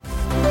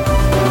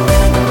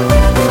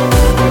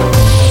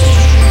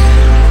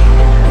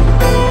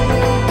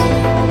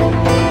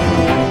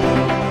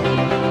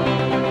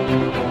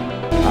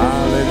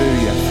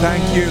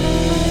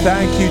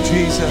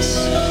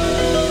Jesus.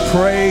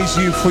 Praise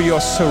you for your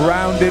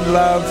surrounding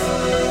love.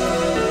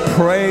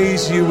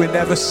 Praise you, we're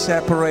never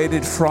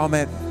separated from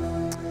it.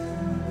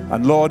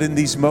 And Lord, in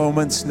these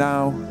moments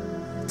now,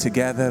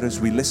 together as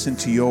we listen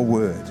to your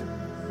word,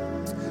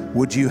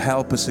 would you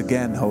help us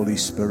again, Holy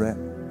Spirit?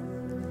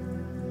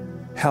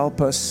 Help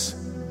us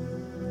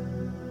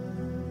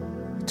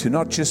to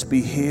not just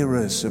be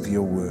hearers of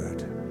your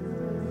word.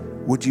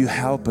 Would you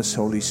help us,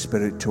 Holy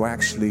Spirit, to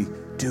actually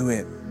do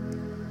it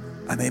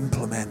and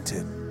implement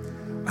it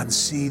and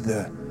see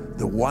the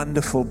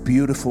wonderful,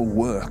 beautiful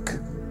work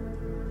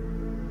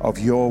of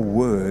your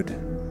word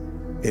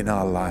in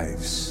our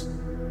lives.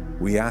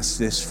 We ask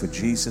this for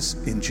Jesus,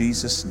 in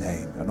Jesus'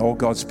 name. And all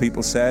God's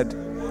people said,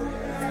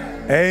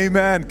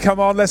 Amen. Come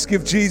on, let's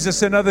give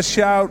Jesus another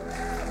shout.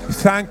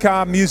 Thank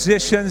our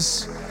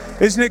musicians.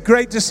 Isn't it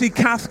great to see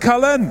Kath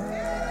Cullen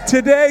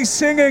today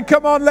singing?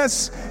 Come on,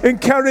 let's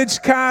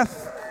encourage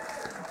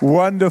Kath.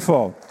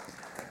 Wonderful.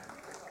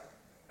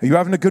 Are you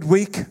having a good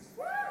week?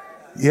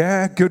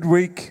 Yeah, good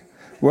week.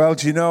 Well,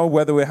 do you know,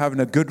 whether we're having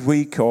a good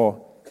week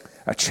or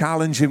a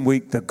challenging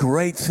week, the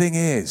great thing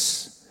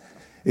is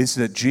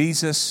that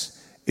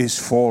Jesus is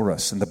for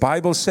us. And the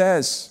Bible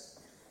says,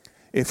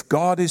 if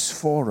God is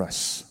for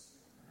us,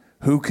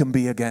 who can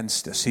be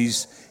against us?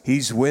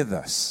 He's with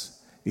us.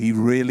 He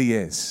really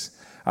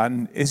is.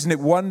 And isn't it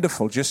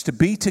wonderful just to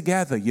be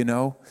together, you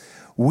know?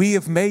 We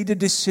have made a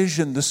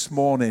decision this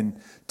morning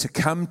to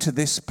come to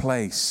this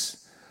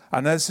place.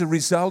 And as a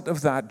result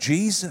of that,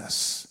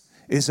 Jesus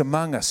is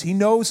among us. He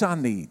knows our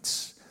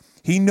needs.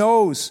 He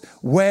knows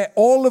where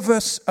all of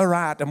us are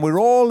at. And we're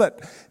all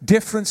at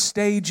different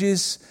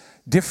stages,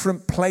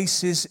 different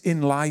places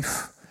in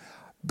life.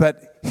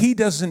 But he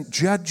doesn't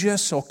judge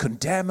us or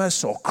condemn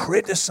us or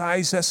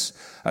criticize us,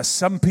 as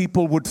some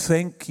people would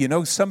think. You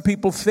know, some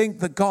people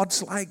think that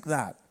God's like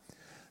that.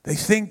 They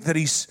think that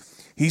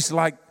he's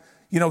like,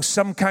 you know,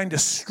 some kind of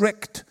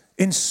strict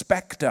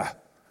inspector,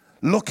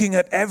 looking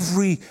at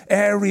every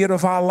area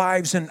of our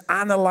lives and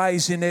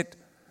analyzing it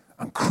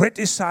and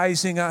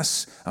criticizing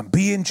us and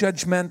being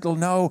judgmental.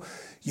 No,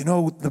 you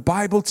know, the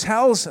Bible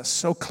tells us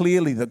so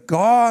clearly that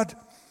God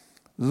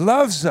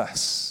loves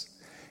us.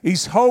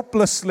 He's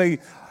hopelessly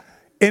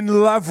in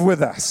love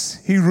with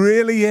us. He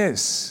really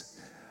is.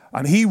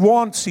 And he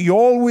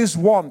always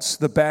wants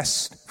the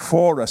best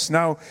for us.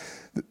 Now,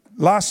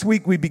 last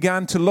week we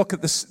began to look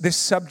at this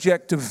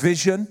subject of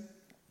vision.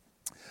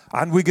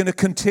 And we're going to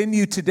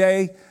continue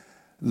today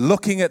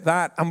looking at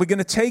that. And we're going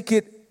to take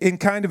it in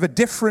kind of a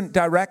different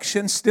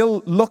direction,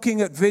 still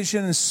looking at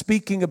vision and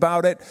speaking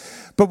about it.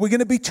 But we're going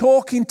to be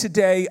talking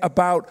today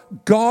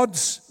about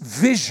God's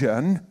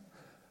vision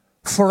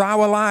for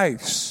our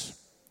lives.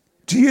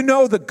 Do you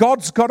know that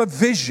God's got a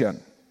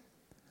vision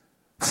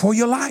for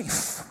your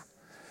life?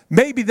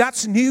 Maybe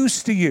that's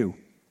news to you.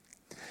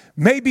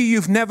 Maybe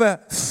you've never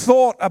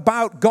thought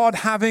about God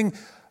having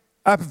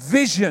a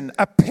vision,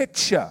 a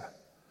picture,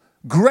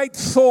 great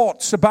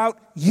thoughts about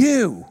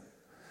you.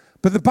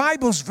 But the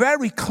Bible's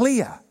very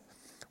clear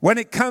when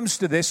it comes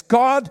to this.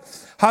 God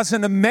has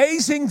an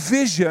amazing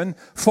vision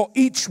for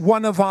each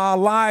one of our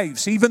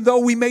lives, even though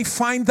we may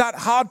find that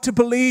hard to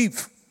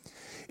believe,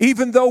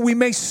 even though we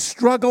may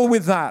struggle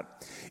with that,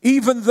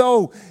 even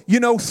though, you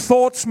know,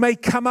 thoughts may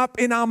come up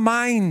in our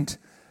mind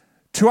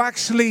to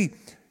actually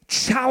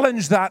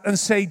challenge that and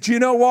say, do you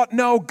know what?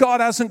 No, God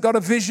hasn't got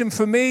a vision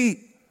for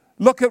me.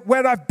 Look at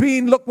where I've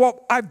been. Look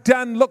what I've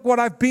done. Look what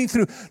I've been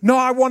through. No,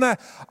 I want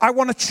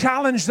to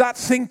challenge that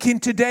thinking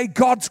today.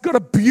 God's got a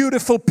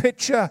beautiful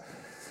picture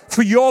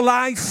for your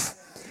life.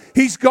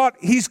 He's got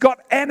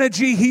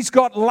energy. He's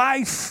got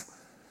life.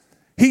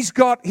 He's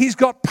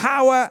got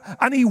power,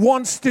 and he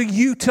wants to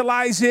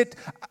utilize it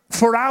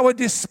for our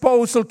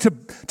disposal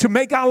to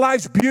make our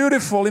lives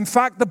beautiful. In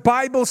fact, the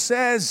Bible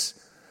says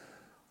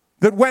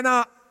that when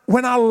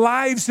our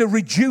lives are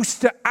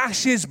reduced to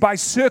ashes by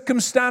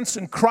circumstance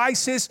and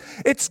crisis,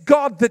 it's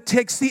God that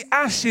takes the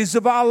ashes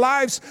of our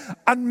lives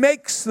and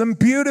makes them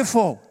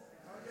beautiful.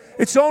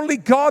 It's only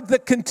God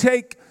that can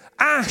take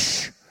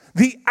ash,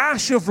 the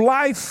ash of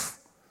life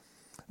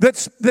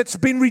that's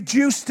been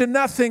reduced to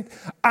nothing,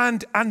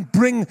 and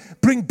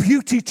bring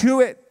beauty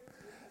to it.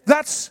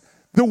 That's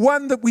the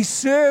one that we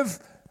serve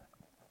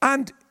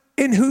and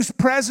in whose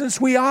presence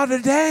we are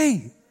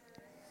today.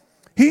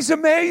 He's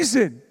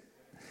amazing.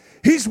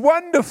 He's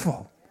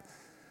wonderful.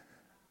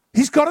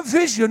 He's got a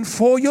vision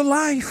for your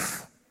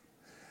life.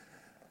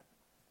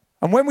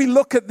 And when we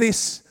look at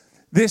this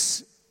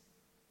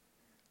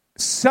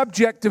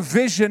subject of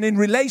vision in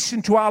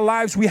relation to our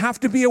lives, we have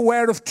to be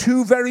aware of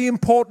two very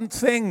important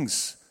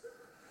things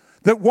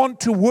that want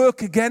to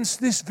work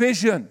against this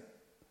vision.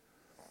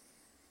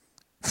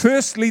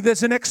 Firstly,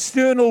 there's an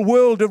external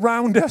world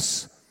around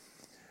us.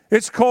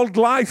 It's called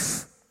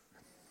life.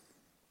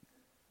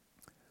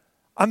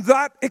 And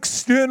that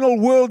external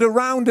world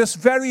around us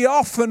very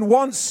often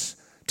wants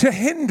to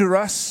hinder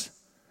us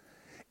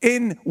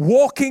in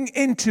walking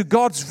into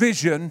God's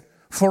vision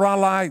for our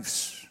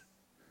lives.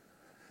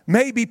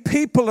 Maybe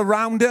people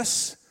around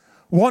us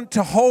want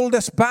to hold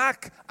us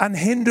back and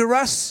hinder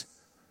us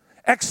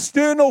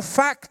external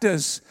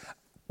factors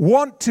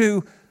want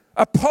to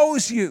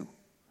oppose you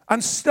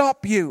and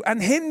stop you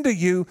and hinder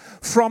you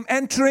from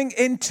entering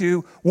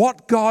into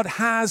what God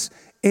has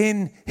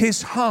in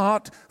his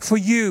heart for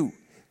you,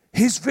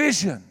 his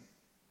vision.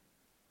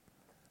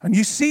 And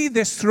you see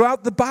this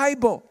throughout the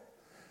Bible.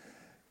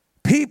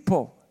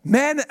 People,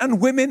 men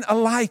and women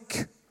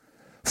alike,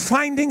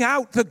 finding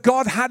out that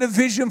God had a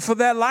vision for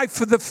their life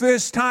for the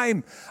first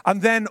time,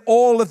 and then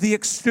all of the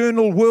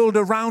external world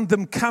around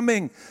them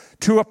coming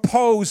to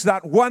oppose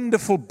that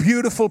wonderful,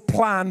 beautiful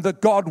plan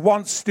that God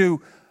wants to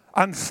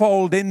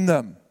unfold in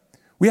them.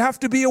 We have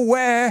to be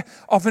aware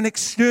of an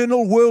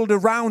external world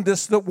around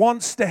us that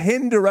wants to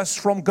hinder us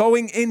from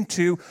going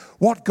into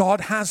what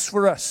God has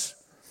for us.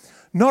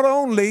 Not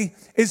only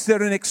is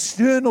there an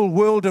external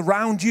world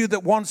around you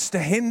that wants to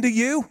hinder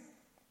you,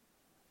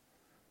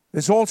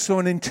 there's also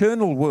an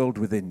internal world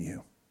within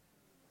you.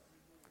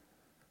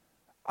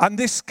 And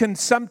this can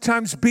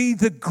sometimes be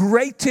the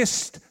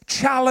greatest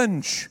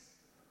challenge,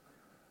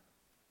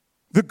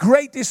 the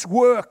greatest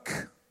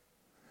work,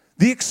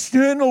 the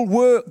external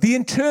world, the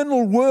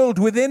internal world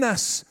within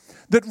us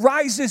that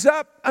rises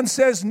up and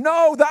says,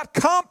 no, that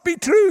can't be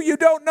true. You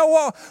don't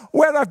know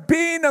where I've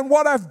been and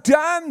what I've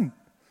done.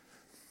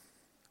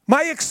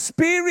 My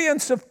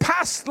experience of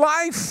past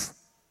life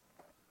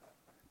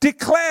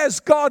declares,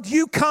 God,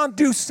 you can't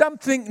do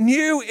something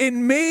new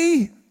in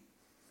me.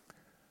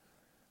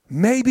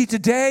 Maybe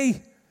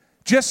today,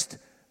 just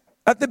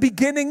at the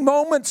beginning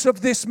moments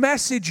of this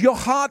message, your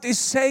heart is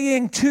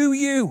saying to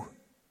you,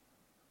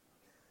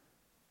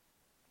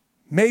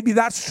 maybe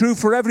that's true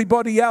for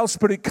everybody else,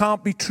 but it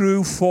can't be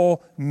true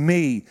for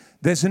me.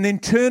 There's an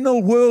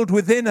internal world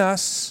within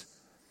us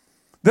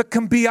that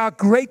can be our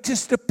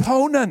greatest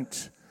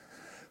opponent.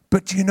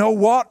 But you know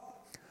what?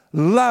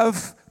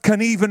 Love can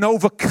even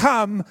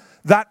overcome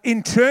that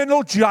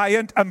internal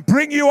giant and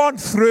bring you on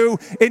through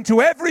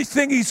into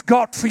everything he's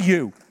got for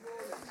you.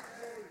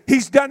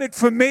 He's done it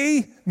for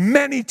me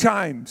many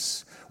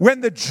times.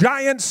 When the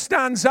giant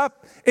stands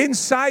up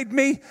inside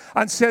me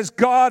and says,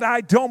 God,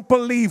 I don't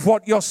believe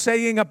what you're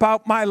saying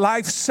about my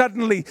life,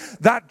 suddenly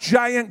that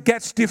giant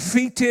gets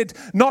defeated,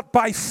 not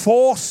by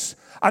force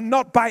and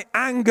not by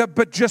anger,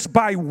 but just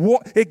by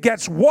it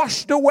gets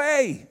washed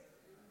away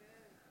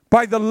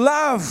by the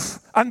love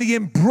and the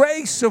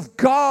embrace of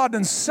God,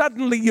 and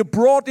suddenly you're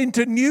brought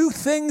into new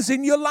things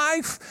in your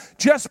life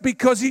just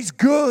because he's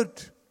good.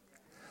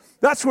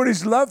 That's what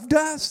his love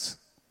does.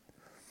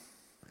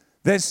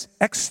 There's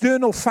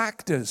external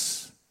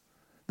factors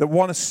that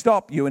want to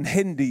stop you and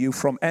hinder you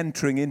from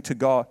entering into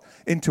God,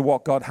 into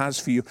what God has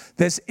for you.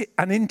 There's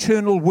an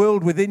internal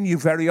world within you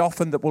very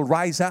often that will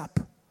rise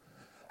up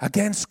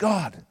against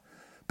God.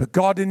 But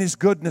God in his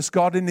goodness,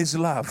 God in his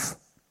love,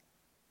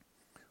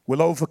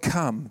 will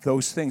overcome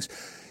those things.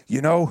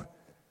 You know,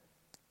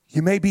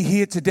 you may be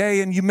here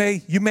today and you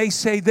may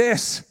say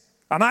this,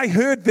 and I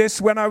heard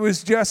this when I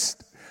was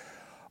just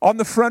on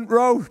the front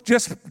row,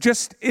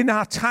 just in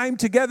our time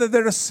together.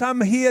 There are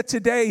some here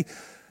today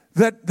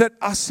that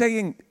are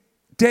saying,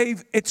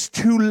 Dave, it's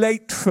too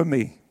late for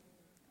me.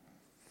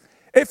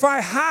 If I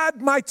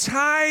had my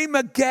time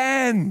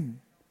again,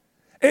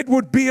 it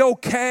would be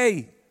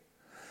okay.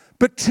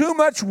 But too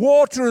much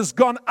water has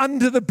gone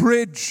under the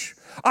bridge.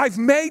 I've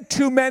made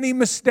too many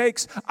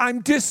mistakes.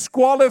 I'm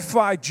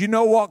disqualified. Do you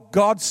know what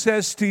God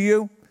says to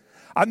you?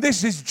 And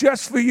this is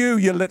just for you,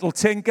 you little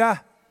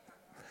tinker.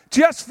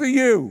 Just for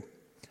you.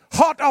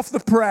 Hot off the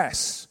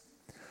press.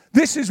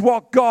 This is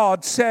what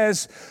God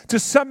says to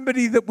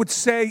somebody that would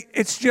say,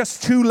 it's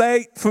just too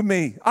late for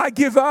me. I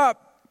give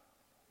up.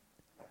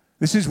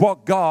 This is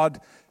what God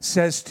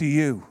says to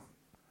you.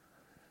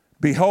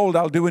 Behold,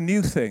 I'll do a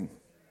new thing.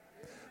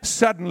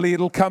 Suddenly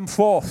it'll come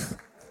forth.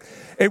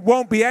 It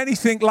won't be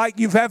anything like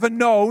you've ever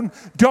known.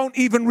 Don't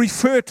even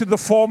refer to the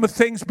former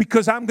things,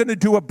 because I'm going to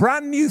do a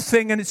brand new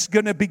thing, and it's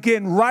going to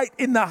begin right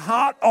in the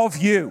heart of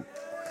you.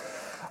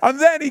 And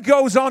then he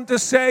goes on to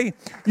say,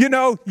 you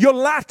know, your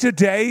latter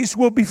days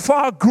will be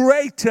far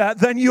greater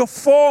than your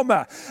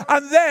former.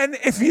 And then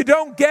if you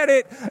don't get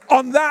it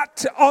on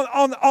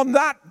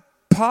that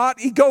part,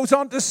 he goes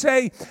on to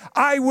say,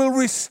 I will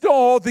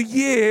restore the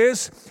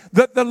years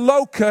that the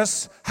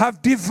locusts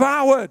have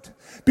devoured.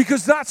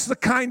 Because that's the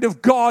kind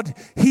of God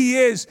he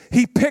is.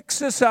 He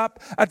picks us up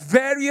at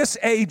various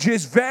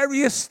ages,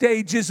 various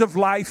stages of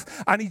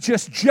life, and he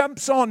just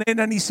jumps on in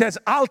and he says,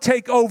 I'll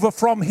take over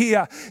from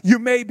here. You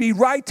may be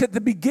right at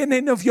the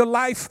beginning of your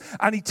life,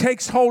 and he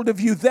takes hold of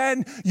you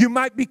then. You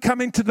might be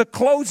coming to the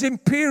closing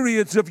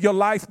periods of your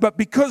life, but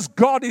because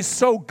God is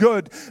so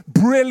good,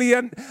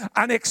 brilliant,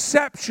 and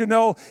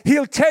exceptional,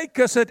 he'll take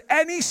us at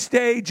any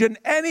stage and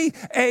any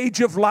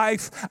age of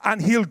life,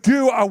 and he'll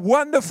do a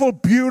wonderful,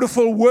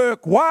 beautiful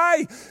work.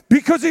 Why?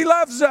 Because he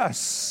loves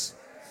us.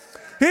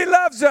 He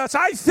loves us.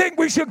 I think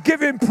we should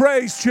give him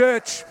praise,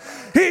 church.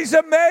 He's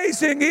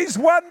amazing. He's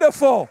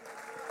wonderful.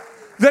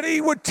 That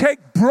he would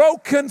take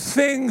broken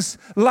things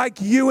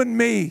like you and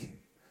me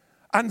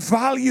and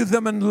value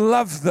them and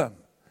love them.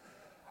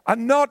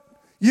 And not,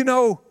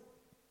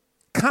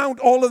 count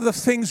all of the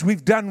things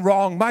we've done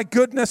wrong, my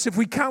goodness, if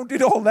we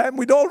counted all them,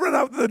 we'd all run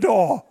out the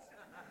door.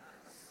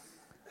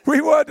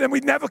 We would, and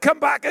we'd never come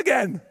back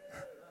again.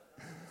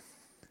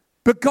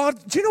 But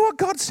God, do you know what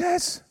God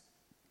says?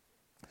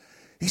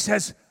 He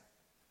says,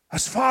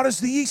 as far as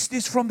the east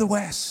is from the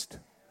west,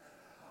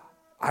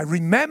 I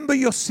remember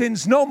your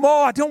sins no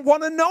more. I don't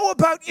want to know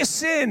about your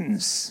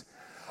sins.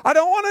 I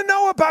don't want to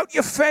know about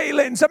your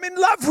failings. I'm in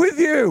love with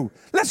you.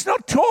 Let's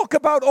not talk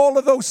about all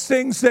of those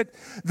things that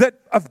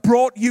have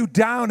brought you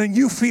down and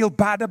you feel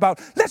bad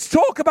about. Let's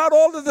talk about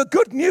all of the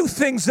good new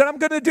things that I'm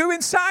going to do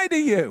inside of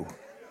you.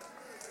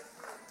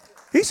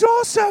 He's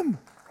awesome.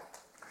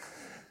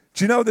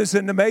 Do you know there's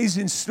an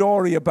amazing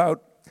story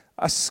about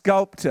a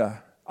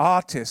sculptor,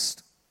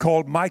 artist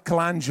called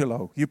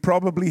Michelangelo. You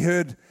probably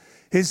heard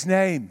his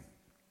name.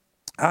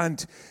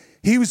 And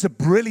he was a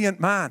brilliant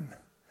man.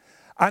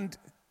 And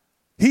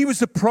he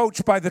was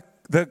approached by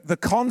the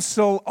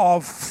consul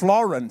of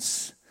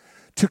Florence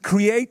to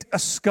create a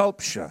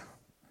sculpture.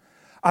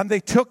 And they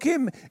took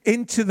him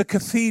into the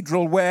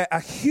cathedral where a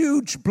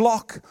huge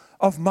block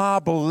of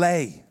marble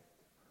lay.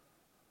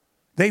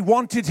 They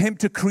wanted him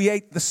to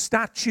create the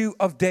statue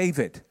of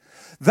David.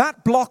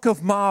 That block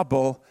of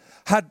marble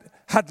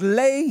had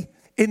lay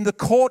in the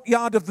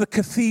courtyard of the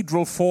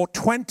cathedral for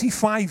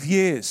 25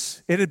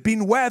 years. It had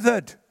been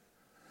weathered.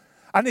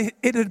 And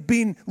it had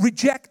been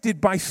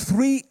rejected by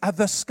 3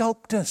 other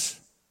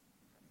sculptors.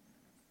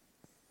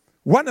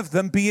 One of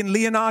them being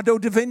Leonardo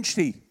da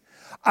Vinci.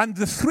 And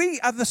the 3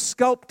 other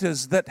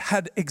sculptors that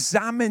had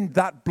examined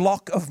that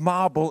block of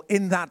marble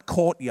in that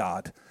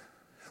courtyard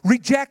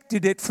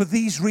rejected it for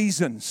these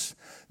reasons.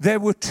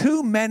 There were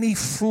too many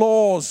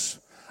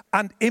flaws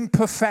and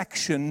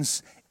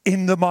imperfections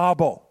in the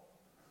marble.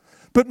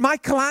 But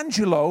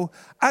Michelangelo,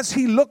 as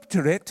he looked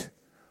at it,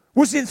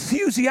 was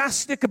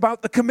enthusiastic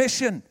about the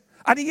commission.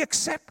 And he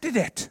accepted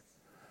it.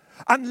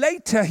 And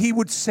later he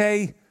would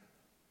say,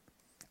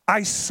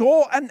 I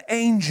saw an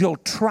angel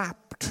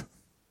trapped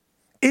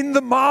in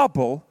the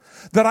marble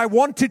that I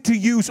wanted to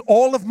use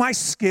all of my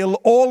skill,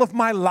 all of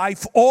my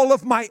life, all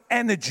of my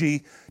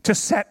energy to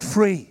set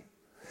free.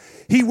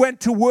 He went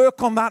to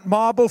work on that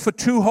marble for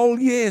 2 whole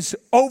years,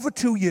 over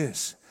 2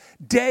 years,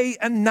 day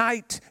and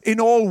night in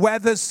all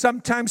weathers,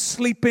 sometimes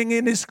sleeping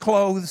in his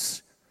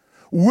clothes,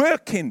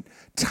 working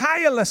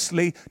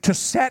tirelessly to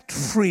set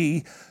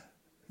free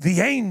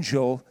the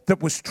angel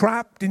that was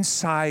trapped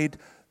inside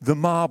the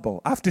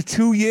marble. After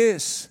 2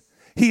 years,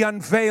 he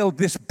unveiled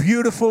this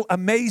beautiful,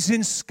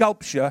 amazing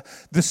sculpture,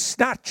 the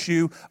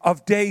statue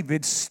of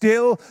David,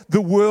 still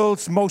the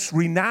world's most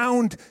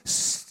renowned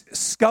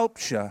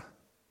sculpture.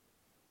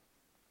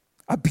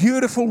 A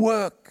beautiful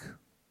work,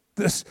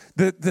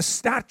 the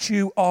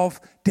statue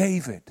of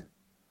David.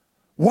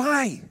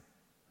 Why?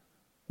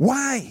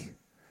 Why?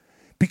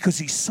 Because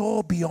he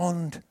saw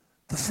beyond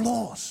the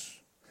flaws.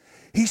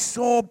 He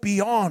saw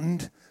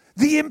beyond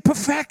the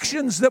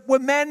imperfections that were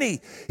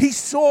many. He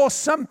saw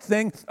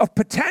something of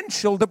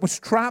potential that was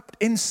trapped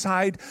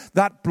inside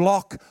that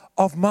block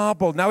of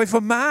marble. Now, if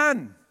a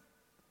man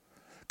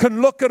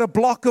can look at a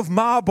block of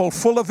marble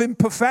full of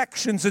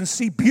imperfections and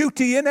see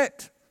beauty in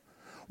it,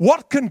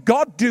 what can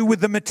God do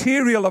with the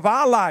material of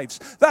our lives?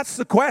 That's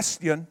the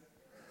question.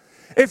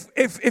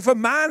 If a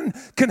man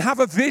can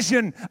have a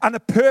vision and a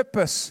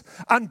purpose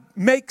and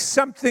make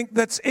something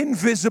that's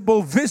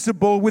invisible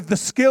visible with the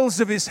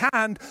skills of his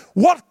hand,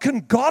 what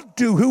can God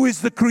do, who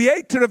is the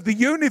creator of the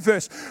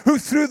universe, who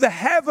threw the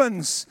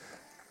heavens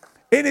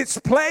in its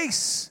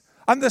place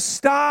and the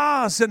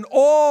stars and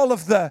all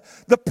of the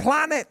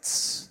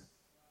planets,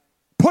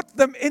 put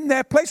them in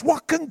their place?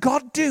 What can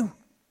God do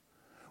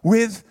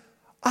with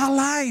our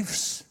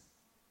lives?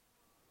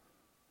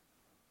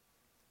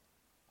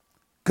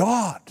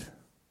 God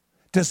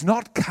does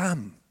not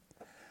come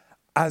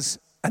as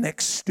an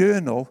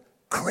external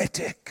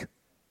critic.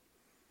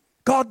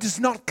 God does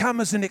not come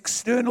as an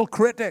external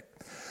critic.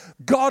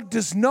 God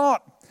does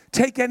not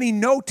take any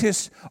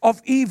notice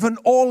of even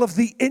all of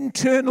the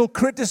internal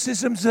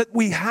criticisms that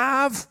we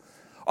have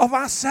of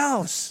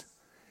ourselves.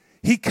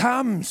 He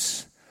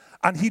comes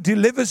and he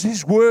delivers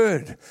his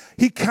word.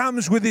 He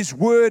comes with his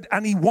word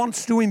and he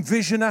wants to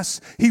envision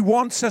us. He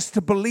wants us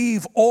to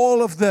believe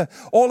all of the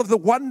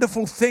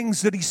wonderful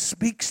things that he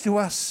speaks to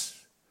us.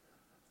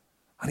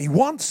 And he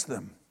wants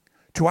them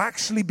to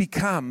actually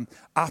become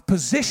our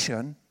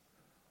position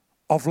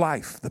of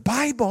life. The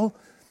Bible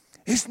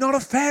is not a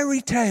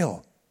fairy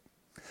tale.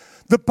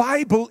 The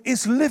Bible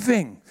is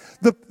living.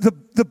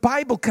 The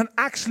Bible can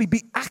actually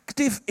be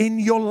active in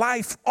your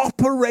life,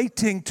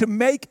 operating to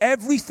make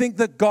everything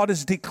that God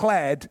has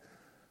declared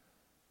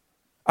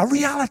a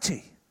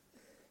reality.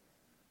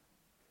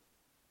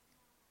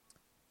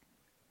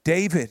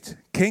 David,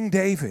 King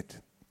David,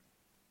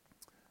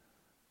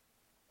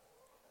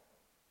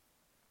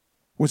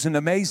 was an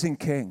amazing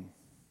king.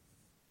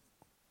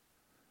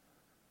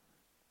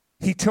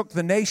 He took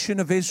the nation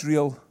of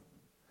Israel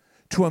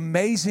to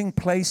amazing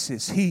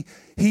places.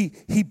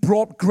 He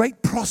brought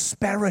great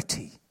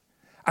prosperity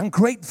and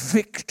great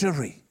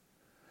victory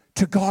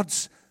to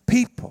God's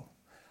people.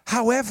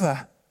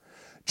 However,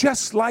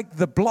 Just like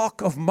the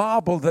block of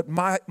marble that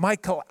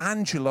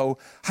Michelangelo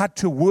had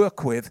to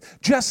work with,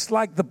 just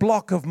like the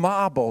block of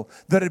marble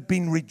that had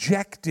been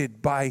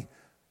rejected by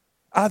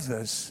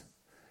others,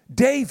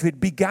 David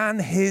began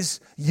his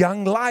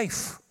young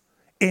life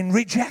in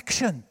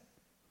rejection.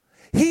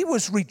 He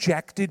was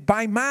rejected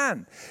by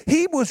man.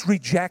 He was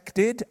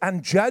rejected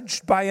and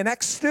judged by an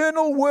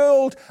external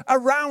world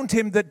around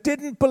him that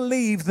didn't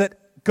believe that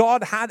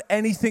God had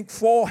anything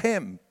for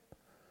him.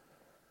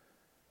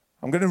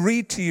 I'm going to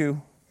read to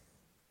you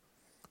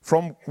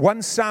from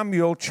 1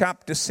 Samuel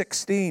chapter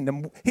 16.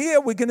 And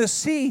here we're going to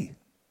see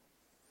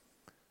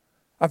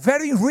a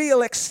very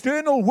real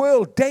external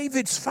world,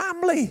 David's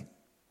family.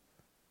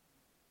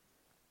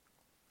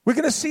 We're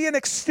going to see an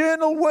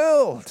external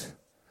world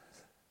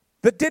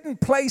that didn't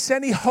place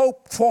any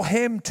hope for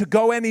him to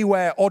go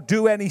anywhere or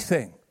do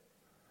anything.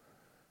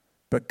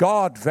 But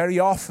God very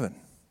often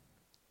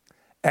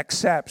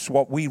accepts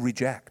what we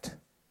reject.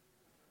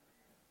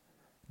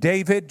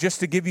 David, just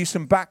to give you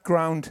some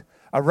background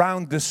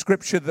around the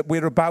scripture that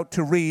we're about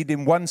to read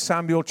in 1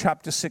 Samuel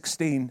chapter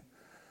 16,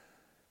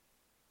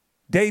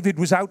 David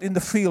was out in the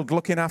field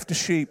looking after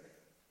sheep.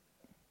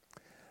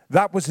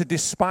 That was a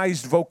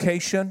despised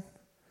vocation.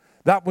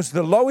 That was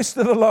the lowest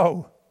of the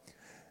low.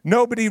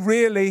 Nobody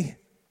really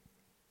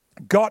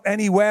got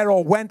anywhere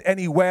or went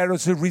anywhere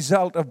as a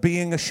result of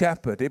being a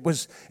shepherd. It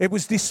was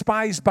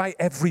despised by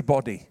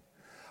everybody.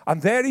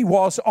 And there he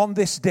was on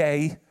this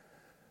day,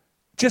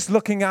 just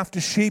looking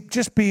after sheep,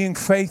 just being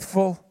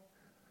faithful.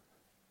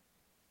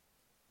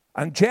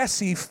 And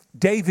Jesse,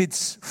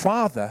 David's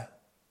father,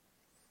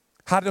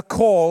 had a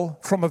call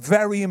from a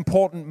very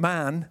important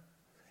man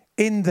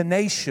in the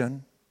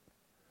nation,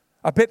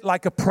 a bit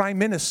like a prime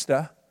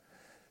minister,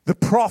 the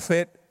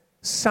prophet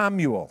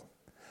Samuel.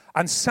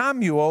 And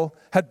Samuel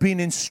had been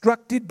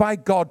instructed by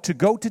God to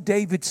go to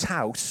David's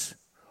house,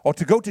 or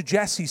to go to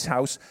Jesse's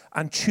house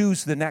and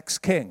choose the next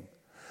king.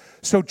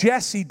 So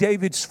Jesse,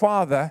 David's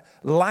father,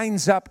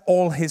 lines up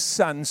all his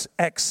sons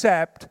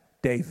except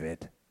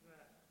David.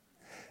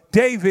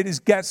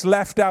 David gets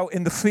left out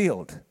in the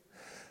field.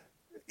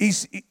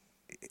 He's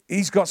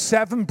got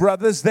 7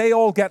 brothers. They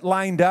all get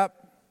lined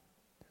up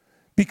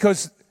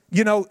because,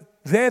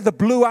 they're the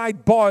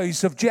blue-eyed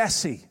boys of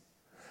Jesse.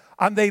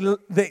 And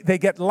they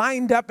get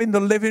lined up in the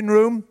living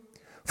room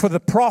for the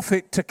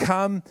prophet to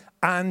come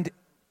and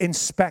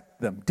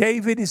inspect them.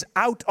 David is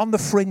out on the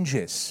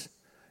fringes.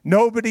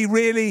 Nobody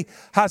really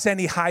has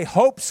any high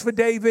hopes for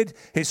David.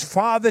 His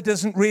father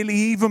doesn't really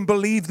even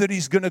believe that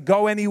he's going to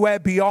go anywhere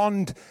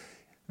beyond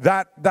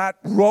that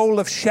role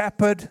of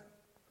shepherd.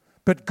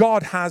 But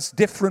God has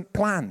different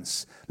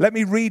plans. Let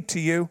me read to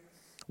you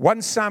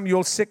 1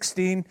 Samuel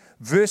 16,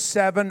 verse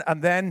 7,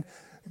 and then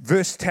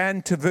verse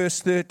 10 to verse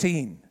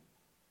 13.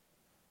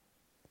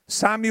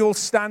 Samuel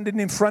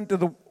standing in front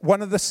of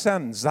one of the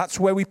sons. That's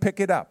where we pick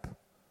it up.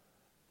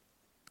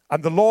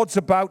 And the Lord's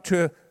about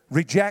to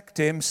reject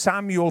him.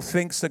 Samuel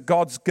thinks that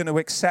God's going to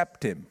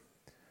accept him.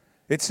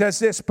 It says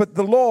this, "But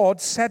the Lord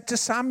said to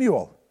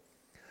Samuel,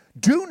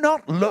 'Do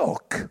not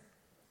look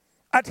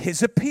at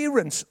his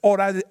appearance or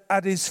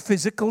at his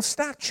physical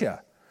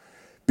stature,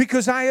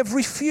 because I have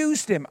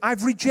refused him.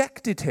 I've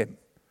rejected him.'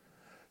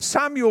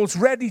 Samuel's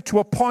ready to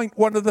appoint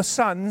one of the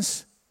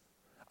sons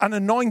and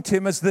anoint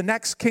him as the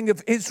next king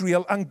of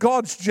Israel. And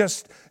God's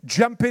just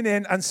jumping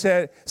in and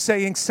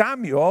saying,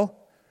 'Samuel,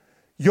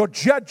 your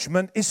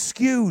judgment is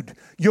skewed.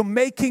 You're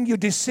making your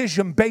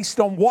decision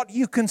based on what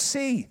you can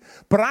see.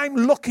 But I'm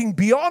looking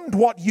beyond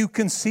what you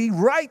can see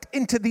right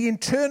into the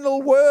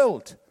internal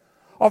world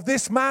of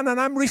this man, and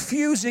I'm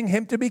refusing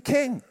him to be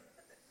king.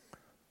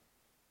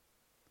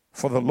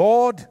 For the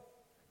Lord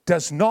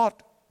does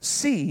not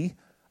see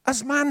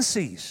as man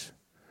sees.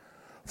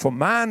 For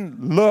man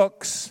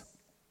looks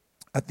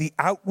at the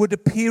outward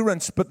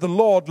appearance, but the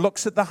Lord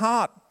looks at the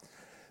heart.'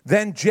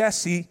 Then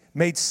Jesse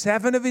made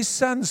 7 of his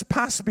sons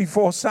pass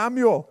before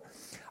Samuel.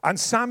 And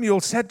Samuel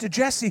said to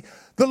Jesse,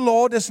 'The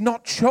Lord has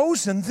not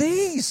chosen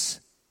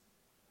these.'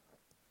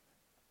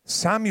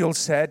 Samuel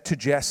said to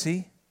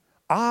Jesse,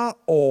 'Are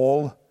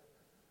all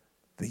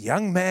the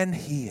young men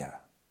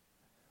here?'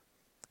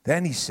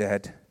 Then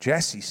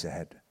Jesse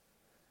said,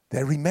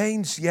 'There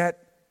remains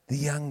yet the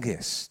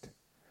youngest.'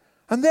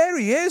 And there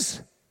he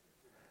is.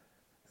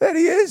 There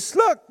he is.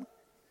 Look,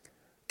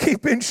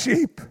 keeping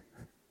sheep.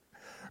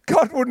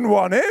 God wouldn't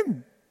want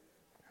him.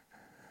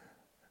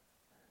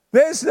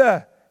 There's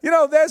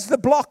the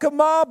block of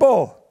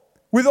marble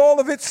with all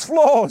of its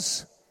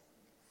flaws,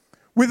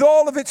 with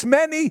all of its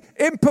many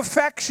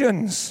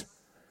imperfections.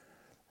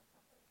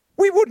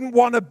 We wouldn't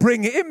want to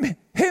bring him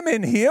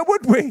in here,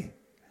 would we?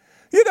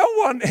 You don't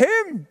want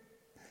him.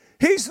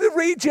 He's the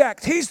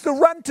reject. He's the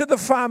runt of the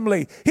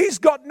family. He's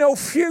got no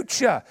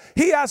future.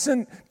 He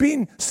hasn't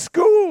been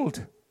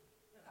schooled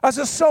as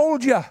a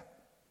soldier.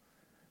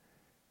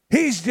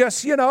 He's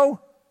just, the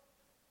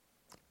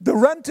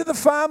runt of the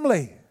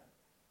family.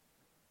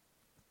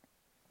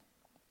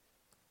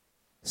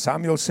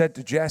 Samuel said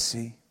to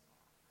Jesse,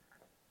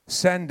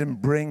 'Send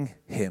and bring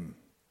him,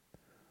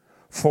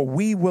 for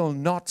we will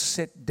not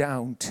sit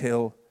down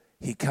till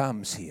he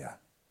comes here.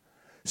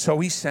 So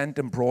he sent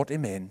and brought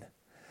him in.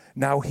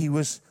 Now he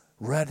was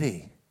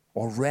ruddy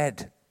or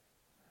red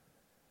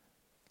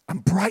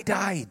and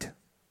bright-eyed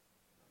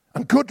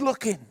and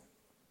good-looking.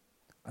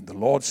 And the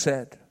Lord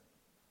said,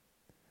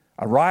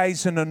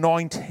 arise and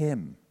anoint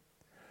him,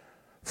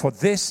 for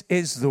this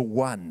is the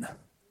one.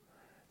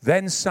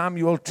 Then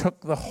Samuel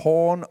took the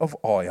horn of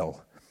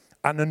oil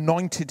and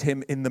anointed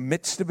him in the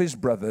midst of his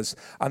brothers,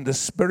 and the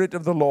Spirit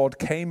of the Lord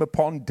came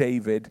upon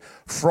David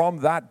from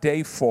that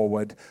day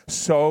forward.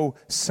 So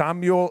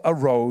Samuel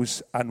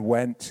arose and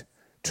went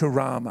to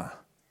Ramah.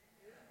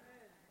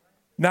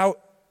 Now,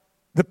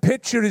 the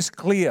picture is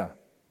clear,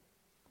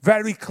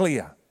 very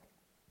clear.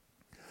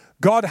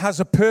 God has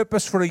a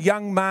purpose for a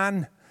young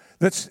man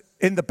that's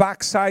in the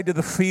backside of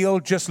the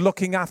field, just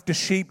looking after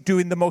sheep,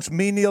 doing the most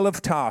menial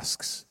of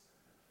tasks.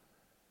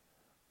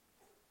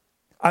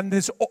 And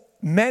there's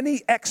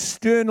many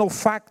external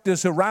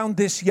factors around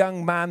this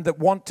young man that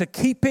want to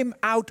keep him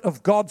out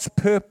of God's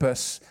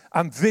purpose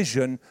and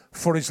vision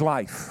for his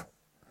life.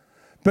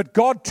 But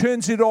God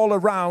turns it all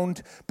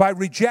around by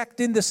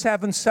rejecting the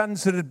 7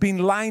 sons that had been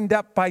lined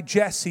up by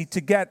Jesse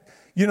to get,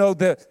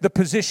 the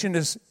position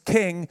as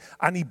king.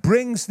 And he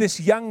brings this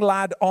young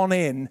lad on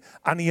in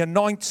and he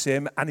anoints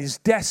him, and his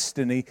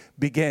destiny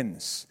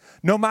begins.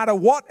 No matter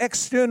what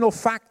external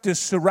factors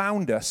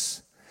surround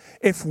us,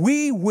 if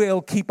we will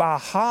keep our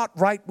heart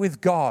right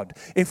with God,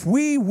 if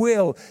we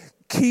will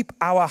keep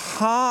our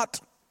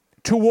heart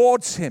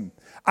towards him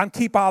and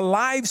keep our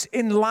lives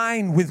in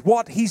line with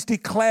what he's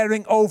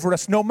declaring over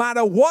us, no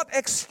matter what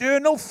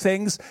external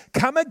things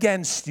come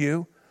against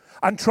you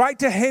and try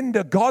to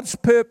hinder God's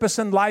purpose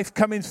and life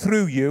coming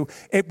through you,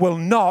 it will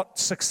not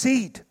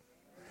succeed.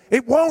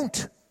 It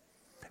won't.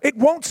 It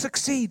won't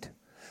succeed.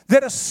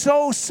 There are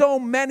so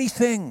many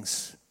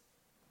things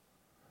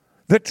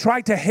that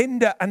try to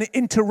hinder and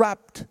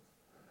interrupt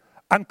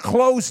and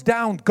close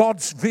down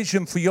God's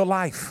vision for your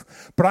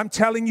life. But I'm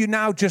telling you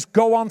now, just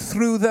go on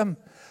through them.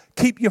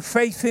 Keep your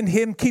faith in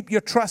him. Keep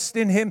your trust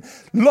in him.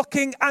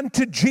 Looking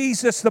unto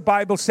Jesus, the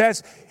Bible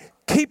says.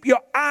 Keep your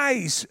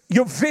eyes,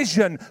 your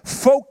vision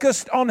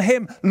focused on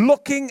him.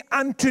 Looking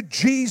unto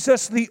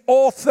Jesus, the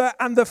author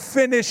and the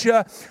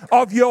finisher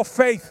of your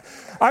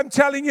faith. I'm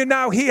telling you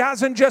now, he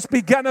hasn't just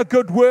begun a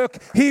good work.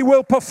 He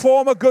will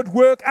perform a good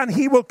work, and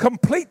he will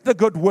complete the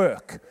good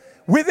work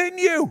within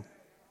you.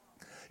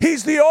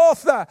 He's the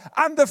author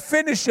and the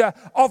finisher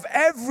of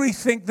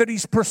everything that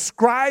he's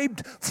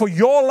prescribed for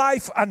your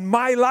life and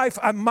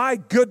my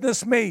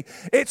goodness me.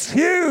 It's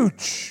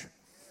huge.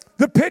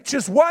 The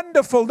picture's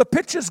wonderful. The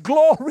picture's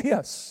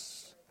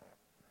glorious.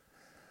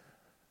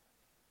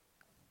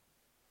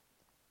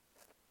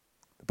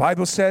 The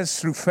Bible says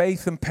through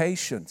faith and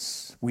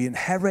patience, we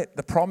inherit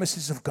the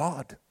promises of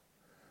God.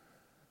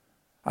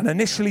 And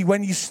initially,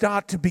 when you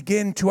start to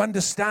begin to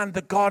understand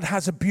that God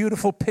has a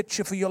beautiful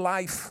picture for your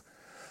life,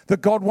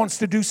 that God wants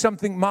to do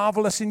something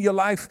marvelous in your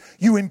life,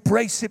 you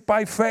embrace it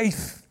by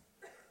faith.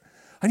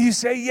 And you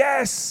say,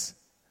 yes.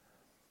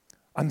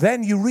 And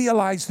then you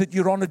realize that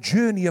you're on a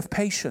journey of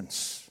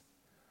patience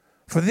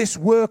for this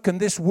work and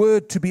this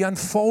word to be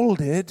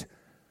unfolded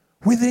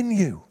within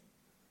you.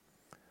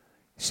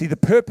 See, the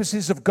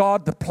purposes of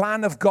God, the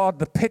plan of God,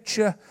 the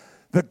picture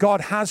that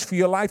God has for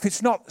your life,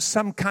 it's not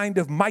some kind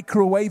of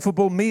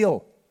microwavable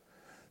meal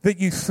that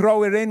you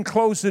throw it in,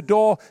 close the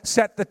door,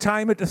 set the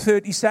timer to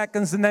 30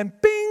 seconds, and then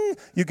bing,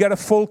 you get a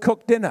full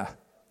cooked dinner.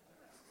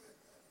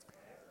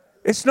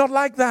 It's not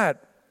like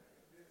that.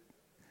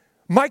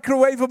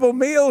 Microwavable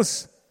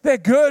meals, they're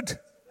good.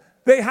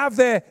 They have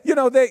their,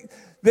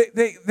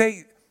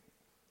 they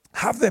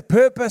have their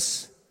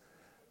purpose.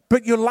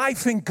 But your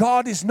life in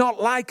God is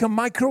not like a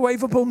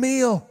microwavable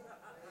meal.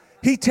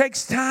 He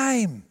takes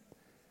time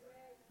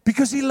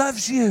because he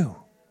loves you.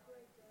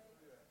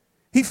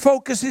 He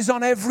focuses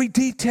on every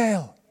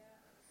detail.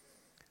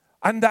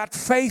 And that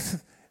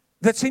faith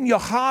that's in your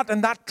heart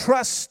and that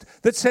trust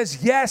that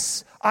says,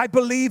 yes, I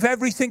believe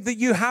everything that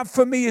you have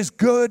for me is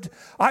good.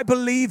 I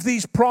believe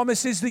these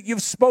promises that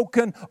you've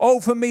spoken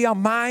over me are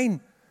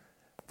mine.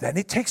 Then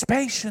it takes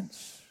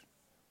patience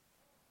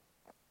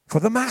for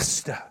the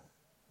master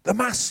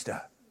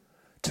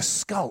to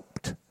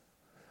sculpt,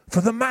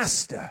 for the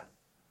master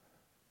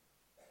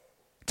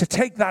to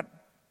take that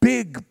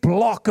big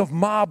block of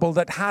marble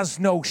that has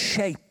no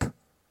shape,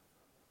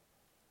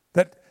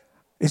 that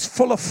is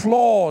full of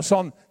flaws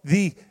on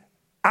the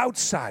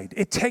outside.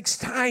 It takes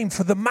time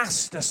for the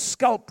master,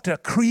 sculptor,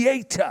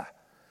 creator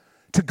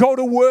to go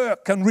to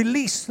work and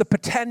release the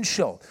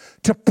potential,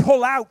 to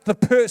pull out the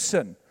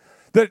person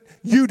that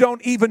you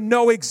don't even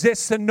know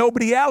exists and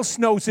nobody else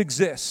knows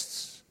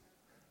exists.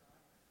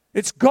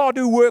 It's God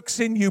who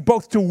works in you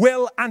both to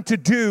will and to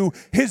do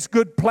his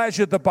good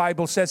pleasure, the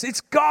Bible says.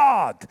 It's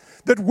God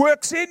that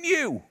works in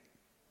you.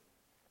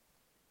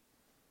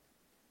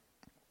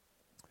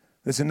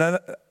 There's an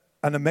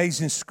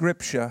amazing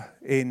scripture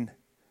in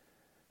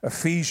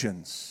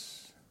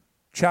Ephesians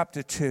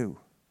chapter 2.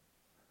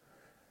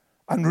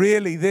 And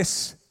really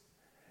this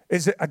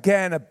is,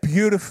 again, a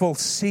beautiful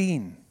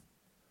scene.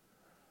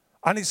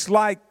 And it's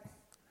like,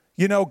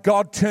 you know,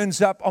 God turns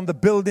up on the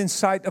building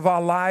site of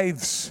our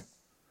lives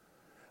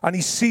and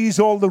he sees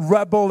all the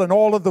rubble and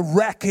all of the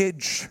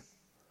wreckage.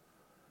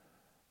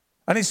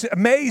 And it's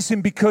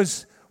amazing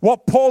because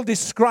what Paul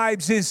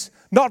describes is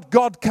not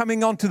God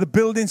coming onto the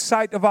building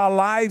site of our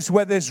lives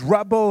where there's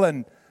rubble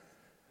and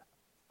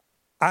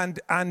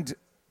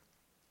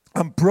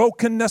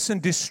brokenness and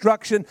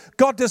destruction.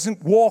 God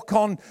doesn't walk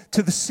on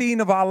to the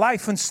scene of our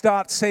life and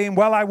start saying,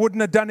 well, I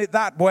wouldn't have done it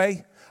that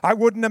way. I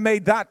wouldn't have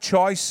made that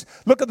choice.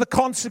 Look at the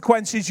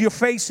consequences you're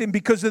facing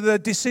because of the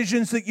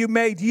decisions that you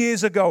made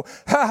years ago.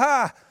 Ha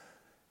ha!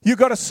 You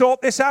got to sort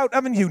this out,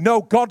 haven't you?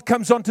 No, God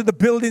comes onto the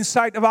building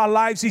site of our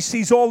lives. He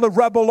sees all the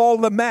rubble, all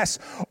the mess,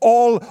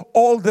 all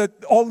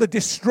the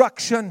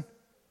destruction,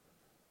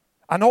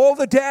 and all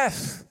the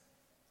death.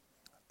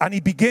 And he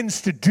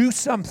begins to do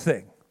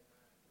something.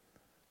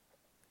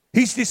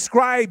 He's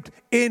described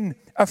in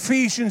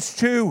Ephesians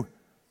 2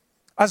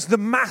 as the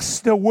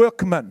master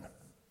workman.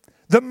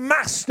 The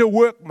master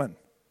workman.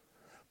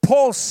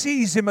 Paul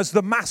sees him as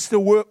the master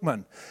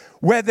workman.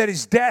 Where there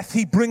is death,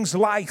 he brings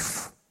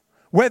life.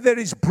 Where there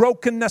is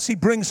brokenness, he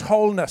brings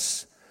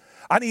wholeness.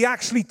 And he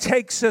actually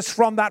takes us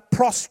from that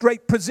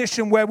prostrate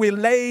position where we're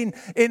laying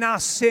in our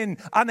sin,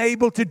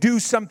 unable to do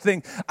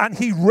something. And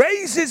he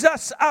raises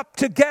us up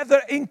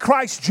together in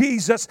Christ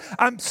Jesus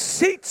and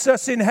seats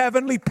us in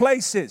heavenly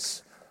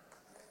places.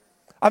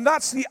 And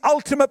that's the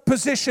ultimate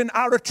position,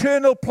 our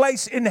eternal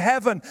place in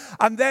heaven.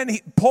 And then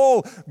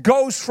Paul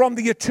goes from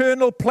the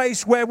eternal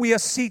place where we are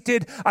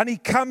seated and he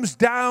comes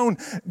down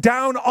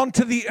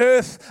onto the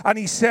earth and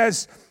he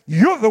says,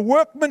 you're the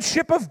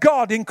workmanship of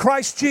God in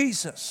Christ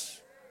Jesus.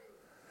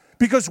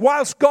 Because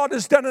whilst God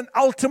has done an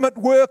ultimate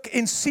work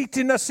in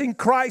seating us in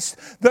Christ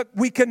that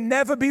we can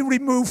never be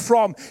removed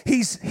from,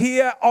 he's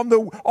here on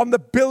the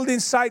building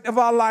site of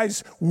our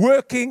lives,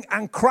 working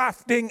and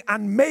crafting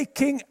and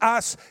making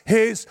us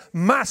his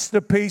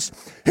masterpiece.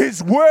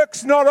 His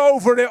work's not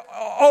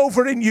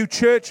over in you,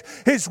 church.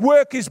 His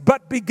work is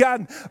but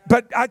begun.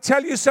 But I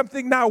tell you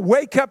something now,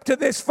 wake up to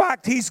this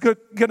fact. He's going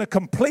to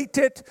complete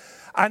it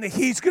and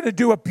he's going to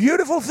do a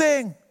beautiful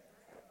thing.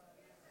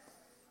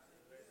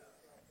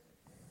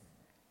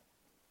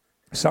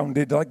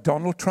 Sounded like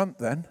Donald Trump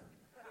then.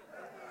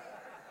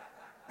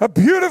 A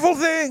beautiful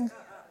thing.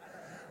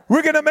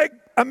 We're going to make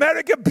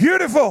America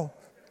beautiful.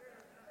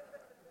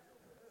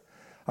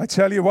 I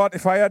tell you what,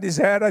 if I had his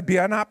hair, I'd be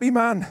an happy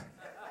man.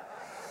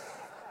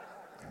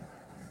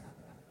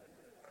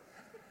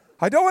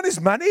 I don't want his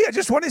money, I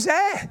just want his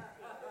hair.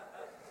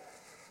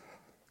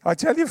 I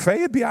tell you,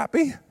 Faye would be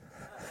happy.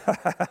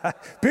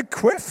 Big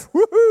quiff,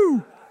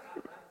 woohoo!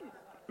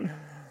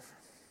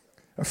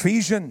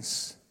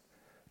 Ephesians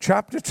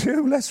chapter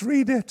 2, let's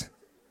read it.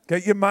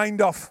 Get your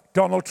mind off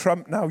Donald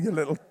Trump now, you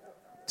little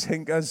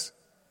tinkers.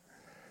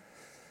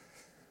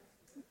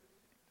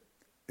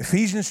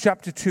 Ephesians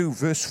chapter 2,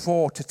 verse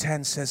 4 to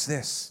 10 says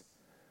this.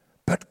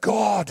 But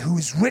God, who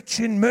is rich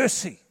in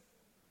mercy,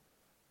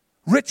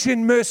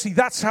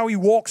 that's how he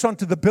walks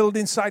onto the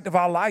building site of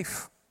our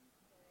life.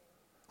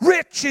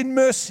 Rich in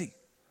mercy.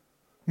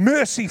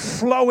 Mercy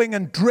flowing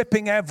and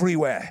dripping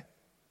everywhere.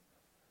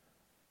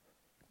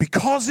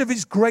 Because of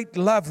his great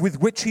love with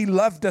which he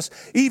loved us,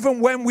 even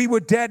when we were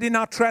dead in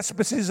our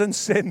trespasses and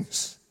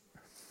sins,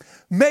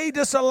 made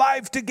us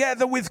alive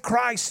together with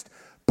Christ.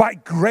 By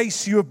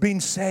grace you have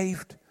been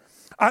saved,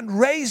 and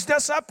raised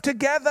us up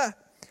together,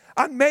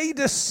 and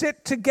made us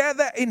sit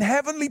together in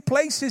heavenly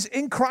places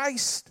in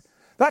Christ.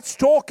 That's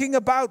talking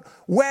about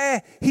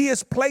where he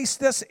has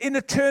placed us in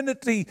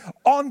eternity,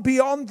 on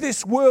beyond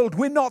this world.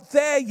 We're not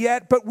there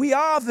yet, but we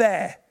are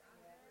there.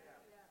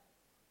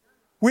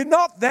 We're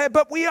not there,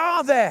 but we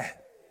are there.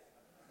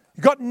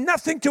 You've got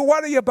nothing to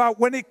worry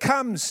about when it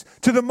comes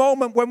to the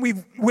moment when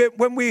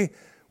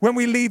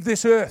we leave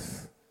this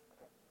earth.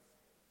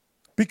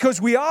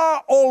 Because we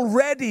are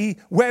already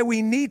where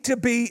we need to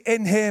be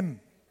in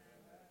him.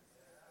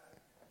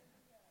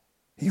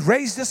 He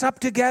raised us up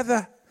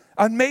together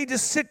and made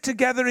us sit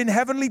together in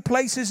heavenly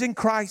places in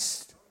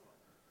Christ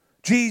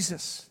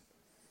Jesus,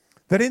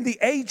 that in the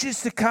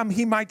ages to come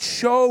he might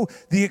show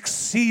the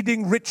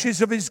exceeding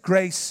riches of his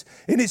grace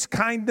in his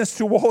kindness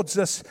towards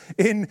us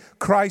in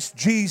Christ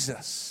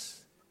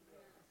Jesus.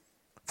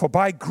 For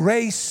by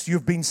grace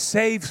you've been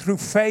saved through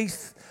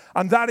faith,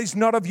 and that is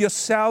not of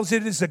yourselves,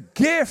 it is a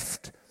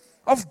gift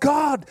of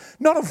God,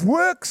 not of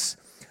works,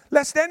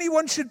 lest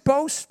anyone should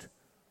boast.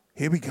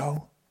 Here we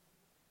go.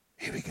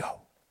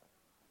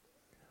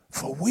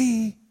 For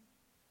we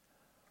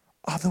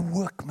are the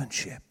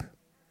workmanship,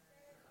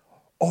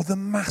 or the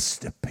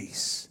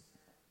masterpiece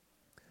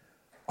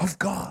of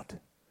God,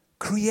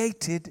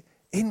 created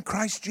in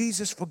Christ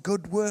Jesus for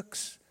good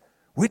works,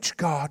 which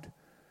God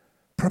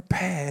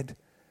prepared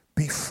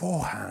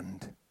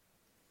beforehand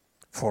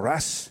for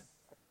us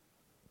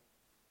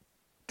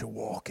to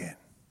walk in.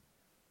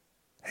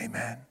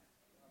 Amen.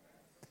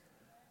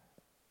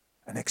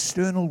 An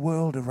external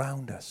world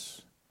around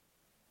us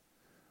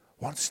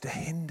wants to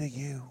hinder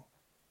you.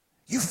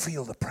 You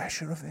feel the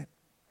pressure of it.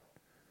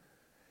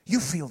 You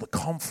feel the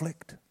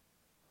conflict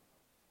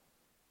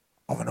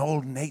of an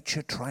old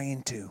nature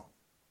trying to.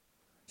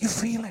 You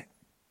feel it.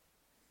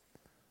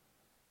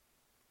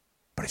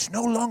 But it's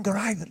no longer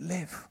I that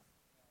live,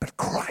 but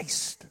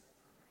Christ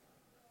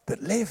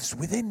that lives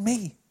within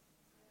me.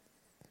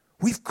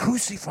 We've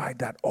crucified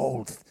that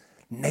old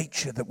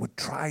nature that would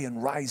try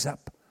and rise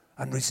up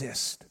and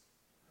resist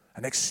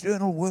an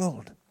external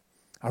world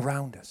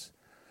around us.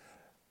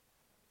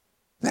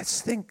 Let's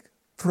think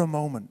for a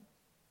moment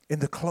in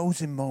the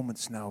closing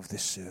moments now of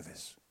this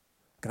service.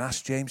 I'm going to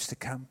ask James to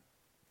come.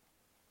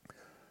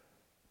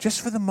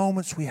 Just for the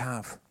moments we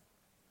have,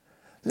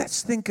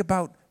 let's think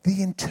about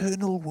the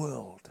internal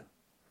world,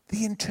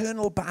 the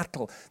internal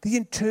battle, the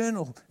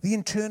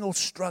internal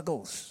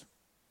struggles.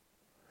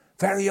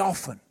 Very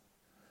often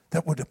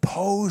that would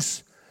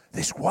oppose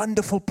this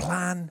wonderful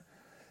plan,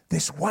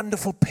 this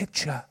wonderful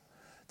picture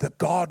that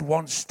God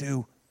wants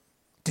to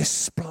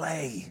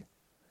display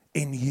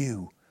in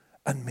you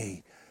and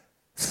me.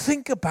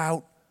 Think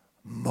about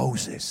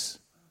Moses.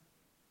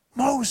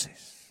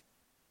 Moses.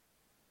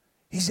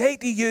 He's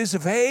 80 years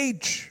of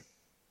age.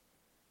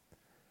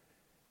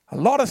 A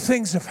lot of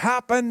things have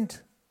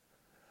happened.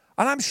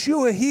 And I'm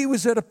sure he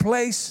was at a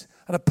place,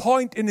 at a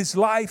point in his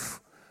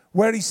life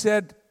where he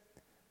said,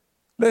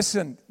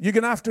 listen, you're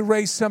going to have to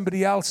raise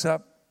somebody else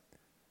up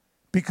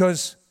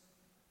because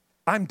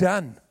I'm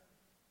done.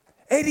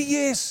 80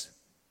 years.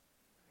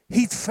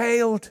 He'd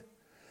failed.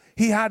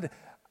 He had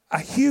a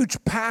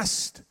huge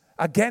past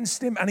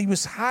against him, and he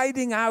was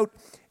hiding out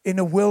in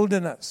a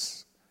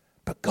wilderness.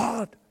 But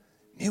God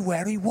knew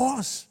where he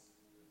was.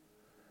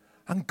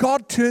 And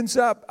God turns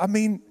up. I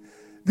mean,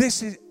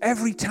 this is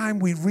every time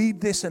we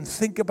read this and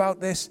think about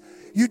this,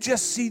 you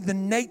just see the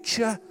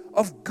nature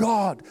of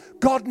God.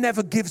 God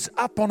never gives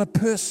up on a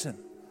person.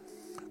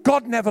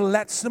 God never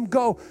lets them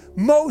go.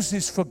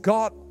 Moses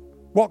forgot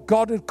what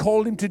God had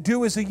called him to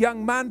do as a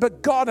young man,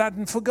 but God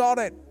hadn't forgot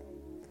it.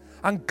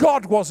 And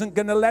God wasn't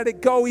going to let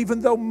it go, even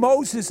though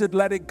Moses had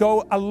let it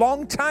go a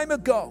long time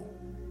ago.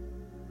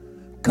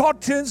 God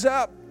turns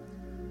up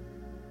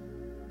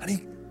and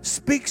he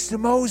speaks to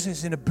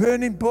Moses in a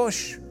burning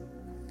bush.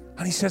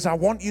 And he says, I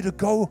want you to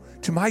go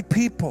to my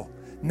people.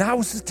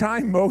 Now's the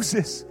time,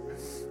 Moses.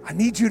 I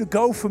need you to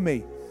go for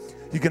me.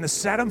 You're going to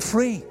set them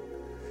free.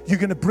 You're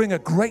going to bring a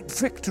great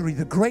victory,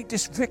 the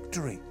greatest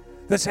victory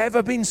that's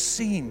ever been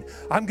seen.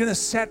 I'm going to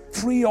set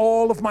free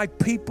all of my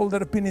people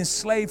that have been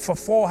enslaved for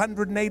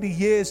 480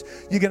 years.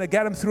 You're going to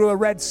get them through a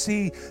Red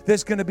Sea.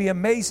 There's going to be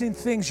amazing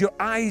things. Your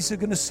eyes are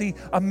going to see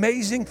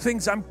amazing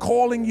things. I'm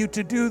calling you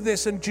to do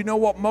this. And do you know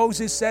what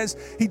Moses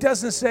says? He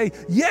doesn't say,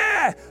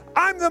 yeah,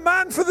 I'm the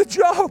man for the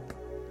job.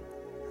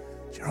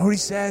 Do you know what he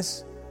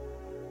says?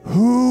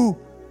 Who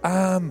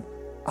am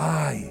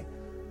I?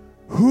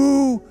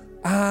 Who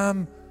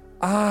am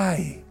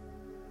I?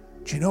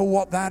 Do you know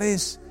what that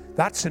is?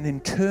 That's an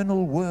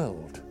internal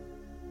world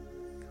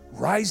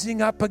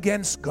rising up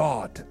against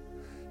God,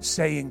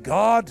 saying,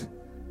 God,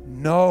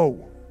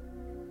 no,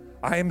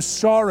 I am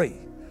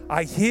sorry.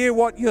 I hear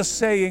what you're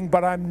saying,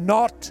 but I'm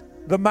not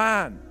the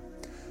man.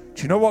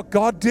 Do you know what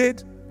God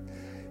did?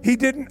 He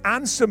didn't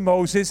answer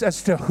Moses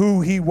as to who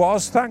he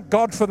was. Thank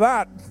God for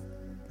that.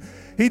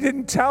 He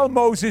didn't tell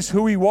Moses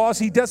who he was.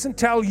 He doesn't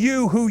tell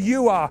you who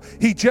you are.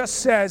 He just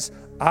says,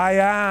 I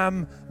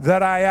am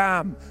that I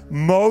am.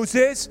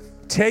 Moses,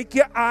 take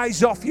your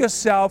eyes off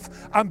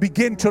yourself and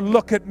begin to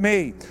look at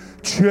me.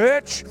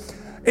 Church,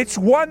 it's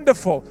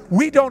wonderful.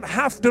 We don't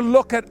have to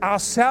look at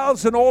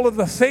ourselves and all of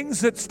the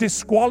things that's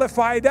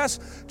disqualified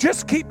us.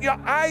 Just keep your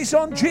eyes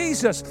on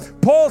Jesus.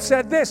 Paul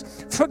said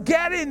this,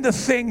 forgetting the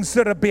things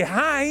that are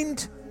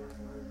behind,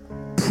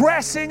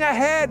 pressing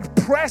ahead,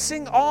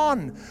 pressing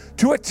on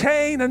to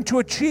attain and to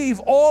achieve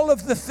all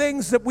of the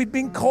things that we've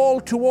been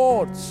called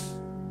towards.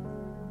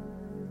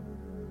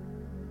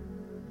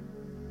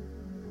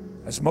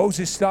 As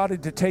Moses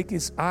started to take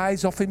his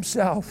eyes off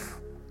himself,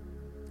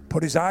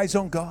 put his eyes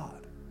on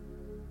God,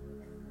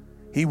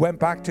 he went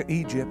back to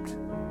Egypt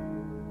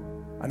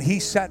and he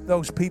set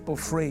those people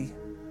free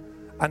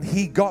and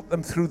he got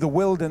them through the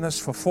wilderness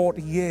for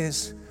 40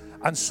 years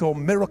and saw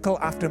miracle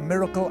after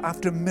miracle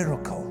after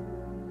miracle.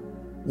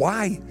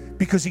 Why?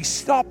 Because he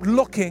stopped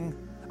looking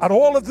at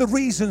all of the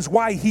reasons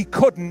why he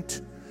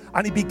couldn't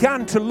and he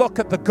began to look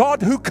at the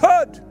God who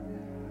could.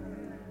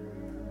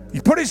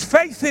 He put his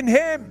faith in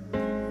him.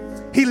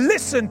 He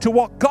listened to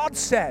what God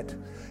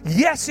said.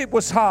 Yes, it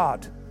was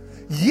hard.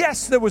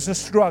 Yes, there was a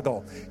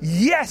struggle.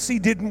 Yes, he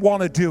didn't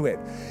want to do it.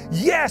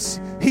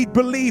 Yes, he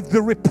believed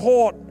the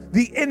report,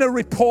 the inner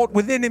report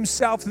within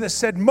himself that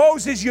said,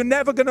 Moses, you're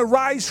never going to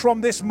rise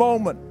from this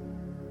moment.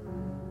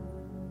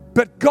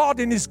 But God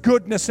in his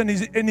goodness and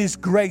in his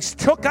grace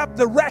took up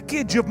the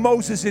wreckage of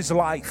Moses'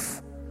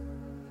 life.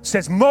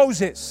 Says,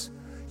 Moses,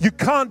 you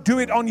can't do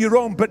it on your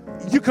own, but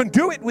you can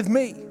do it with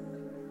me.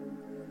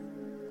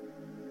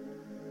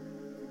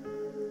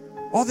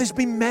 Oh, there's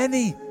been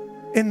many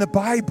in the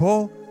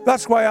Bible.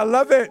 That's why I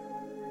love it.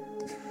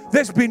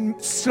 There's been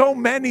so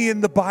many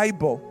in the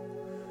Bible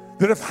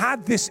that have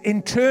had this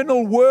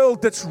internal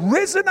world that's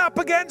risen up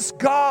against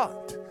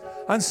God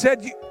and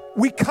said,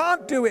 we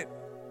can't do it.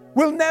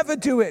 We'll never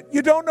do it.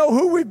 You don't know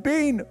who we've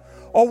been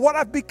or what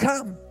I've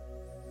become.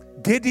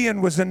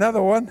 Gideon was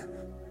another one.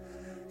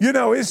 You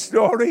know his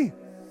story.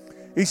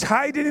 He's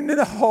hiding in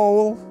a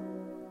hole,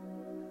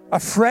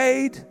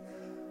 afraid,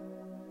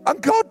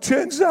 and God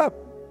turns up.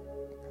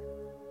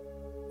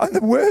 And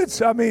the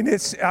words,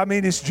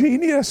 it's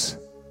genius.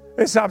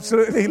 It's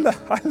absolutely,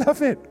 I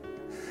love it.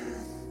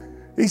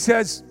 He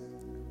says,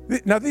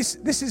 now this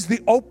is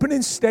the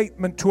opening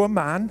statement to a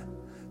man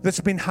that's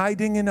been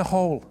hiding in a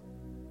hole,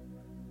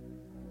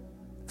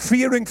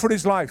 fearing for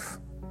his life.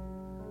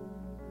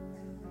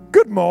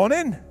 Good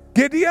morning,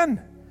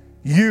 Gideon,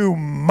 you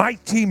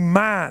mighty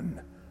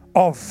man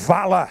of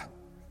valor,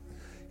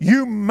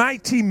 you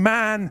mighty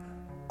man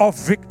of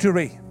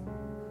victory.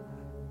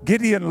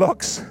 Gideon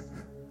looks,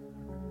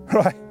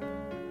 right?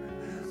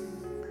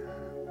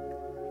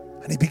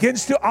 And he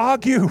begins to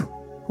argue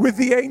with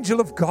the angel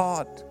of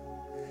God.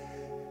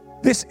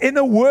 This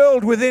inner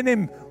world within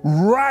him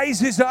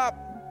rises up.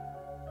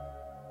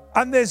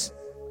 And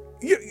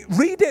you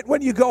read it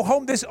when you go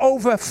home, there's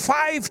over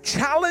 5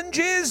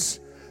 challenges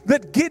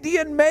that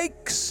Gideon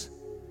makes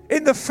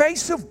in the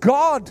face of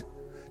God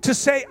to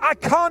say, I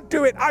can't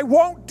do it, I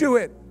won't do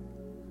it.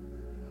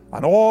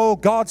 And all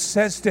God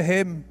says to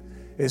him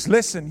is,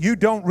 listen, you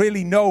don't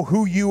really know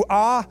who you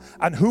are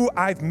and who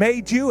I've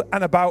made you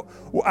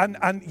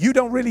and you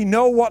don't really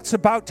know what's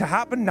about to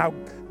happen. Now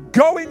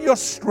go in your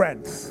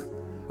strength.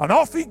 And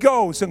off he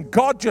goes, and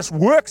God just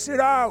works it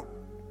out.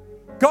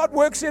 God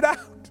works it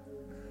out.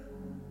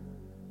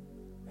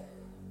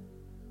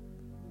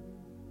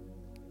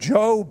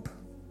 Job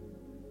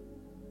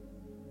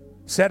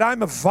said,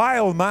 I'm a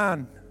vile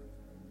man.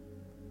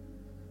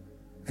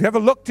 Have you ever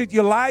looked at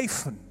your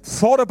life and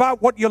thought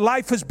about what your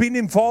life has been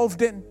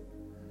involved in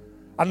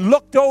and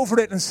looked over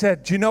it and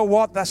said, do you know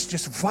what? That's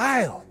just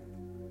vile.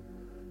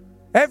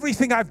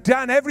 Everything I've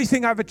done,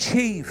 everything I've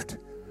achieved,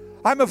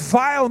 I'm a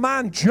vile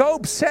man.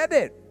 Job said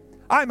it.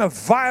 I'm a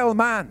vile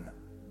man.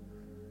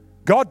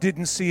 God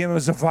didn't see him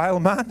as a vile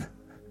man.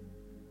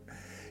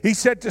 He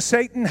said to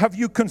Satan, have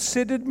you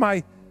considered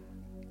my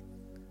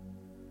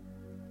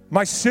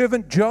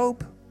servant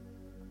Job?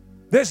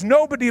 There's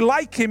nobody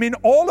like him in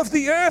all of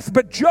the earth.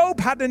 But Job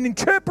had an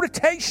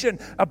interpretation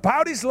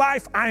about his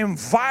life. I am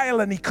vile,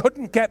 and he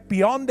couldn't get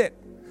beyond it.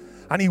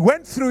 And he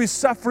went through his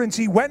sufferings.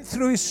 He went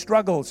through his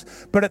struggles.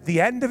 But at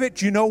the end of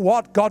it, you know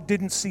what? God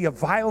didn't see a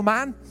vile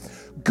man.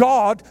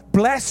 God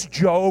blessed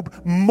Job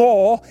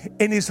more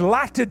in his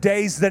latter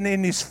days than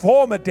in his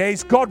former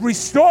days. God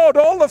restored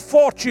all the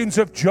fortunes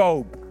of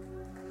Job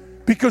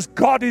because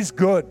God is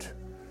good.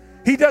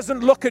 He doesn't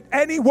look at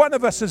any one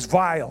of us as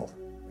vile.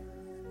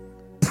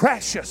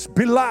 Precious,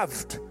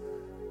 beloved,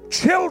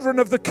 children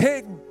of the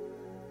King.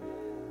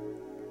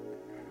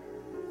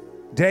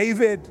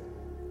 David,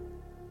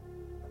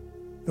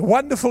 the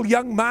wonderful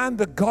young man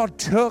that God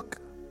took,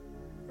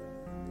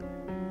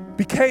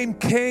 became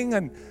king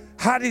and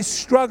had his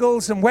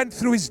struggles and went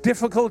through his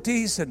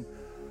difficulties, and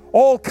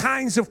all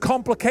kinds of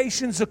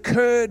complications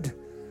occurred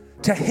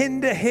to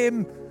hinder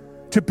him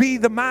to be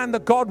the man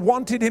that God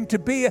wanted him to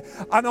be.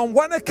 And on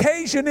one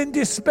occasion in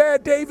despair,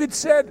 David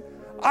said,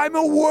 I'm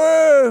a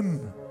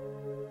worm.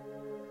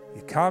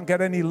 You can't get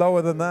any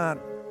lower than that.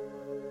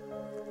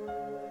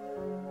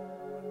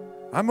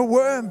 I'm a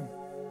worm.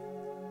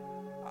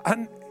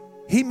 And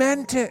he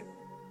meant it.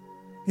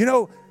 You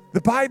know,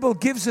 the Bible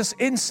gives us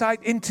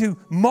insight into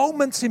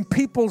moments in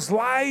people's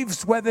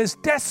lives where there's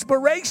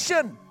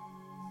desperation,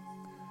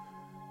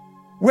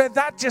 where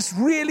that just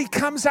really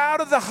comes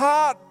out of the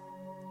heart.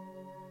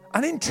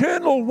 An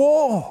internal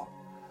war,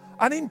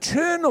 an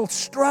internal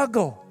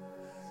struggle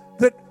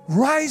that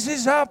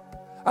rises up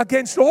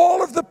against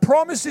all of the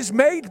promises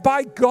made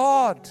by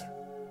God.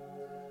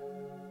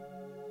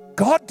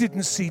 God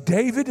didn't see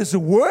David as a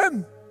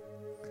worm.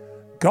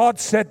 God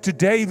said to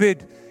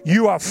David,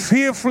 you are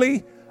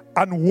fearfully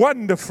and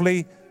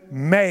wonderfully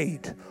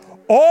made.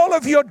 All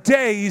of your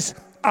days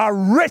are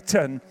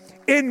written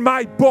in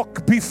my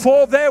book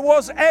before there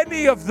was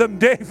any of them,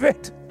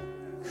 David.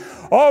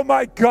 Oh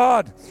my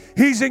God,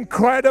 he's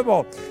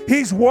incredible.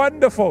 He's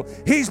wonderful.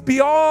 He's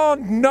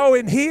beyond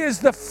knowing. He is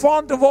the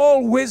font of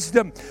all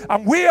wisdom.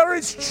 And we are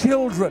his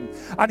children.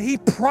 And he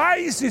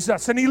prizes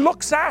us and he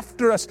looks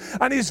after us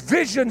and his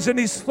visions and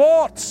his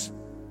thoughts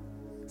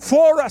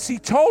for us. He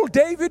told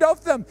David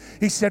of them.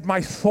 He said,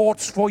 my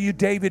thoughts for you,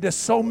 David, are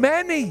so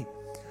many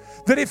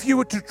that if you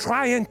were to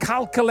try and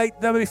calculate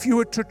them, if you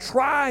were to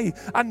try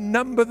and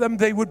number them,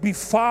 they would be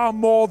far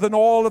more than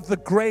all of the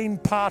grain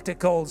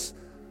particles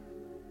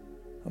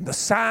on the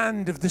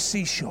sand of the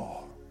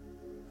seashore.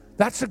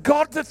 That's a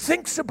God that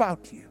thinks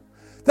about you.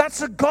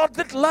 That's a God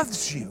that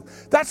loves you.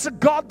 That's a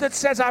God that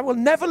says, I will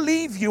never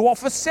leave you or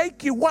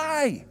forsake you.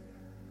 Why?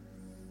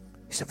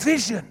 It's a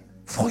vision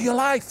for your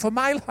life, for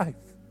my life.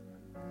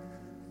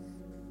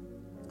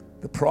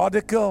 The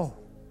prodigal.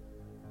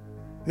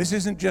 This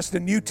isn't just a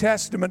New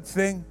Testament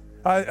thing,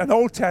 an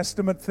Old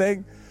Testament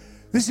thing.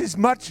 This is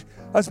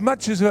as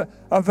much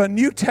of a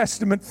New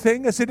Testament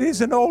thing as it is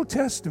an Old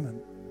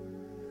Testament.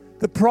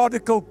 The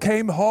prodigal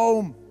came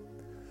home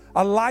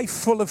a life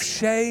full of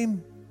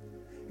shame.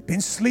 He'd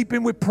been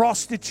sleeping with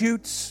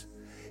prostitutes.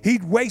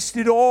 He'd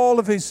wasted all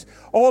of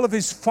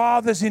his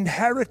father's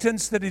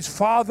inheritance that his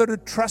father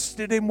had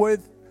trusted him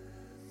with.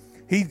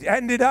 He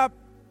ended up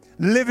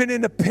living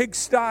in a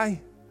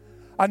pigsty,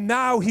 and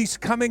now he's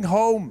coming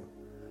home.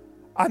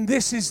 And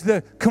this is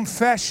the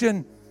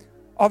confession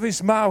of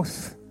his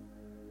mouth.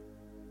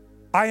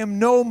 I am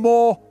no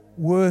more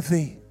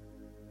worthy.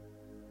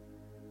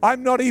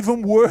 I'm not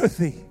even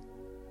worthy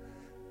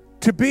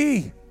to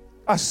be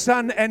a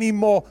son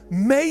anymore.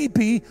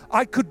 Maybe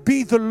I could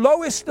be the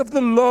lowest of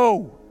the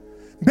low.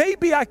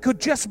 Maybe I could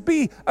just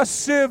be a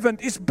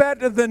servant. It's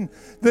better than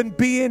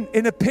being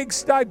in a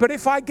pigsty. But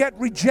if I get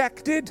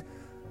rejected,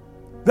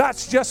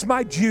 that's just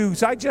my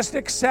dues. I just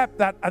accept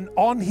that. And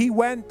on he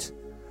went.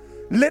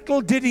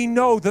 Little did he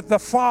know that the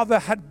father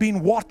had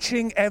been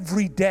watching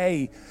every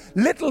day.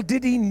 Little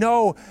did he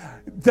know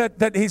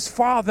that his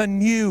father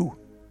knew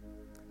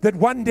that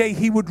one day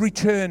he would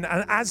return.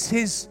 And as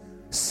his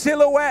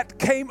silhouette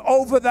came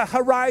over the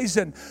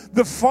horizon,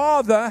 the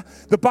father,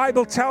 the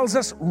Bible tells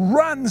us,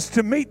 runs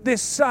to meet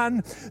this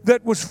son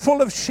that was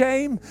full of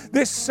shame,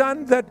 this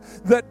son that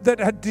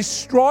had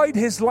destroyed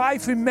his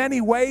life in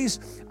many ways,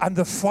 and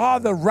the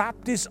father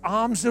wrapped his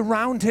arms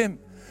around him.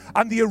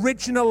 And the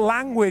original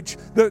language,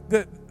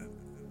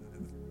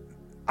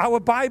 our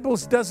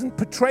Bibles doesn't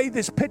portray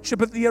this picture,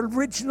 but the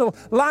original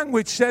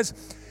language says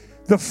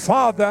the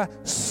father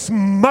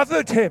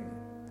smothered him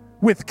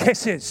with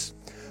kisses.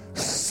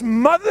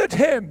 Smothered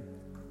him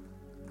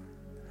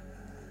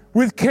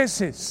with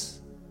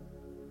kisses.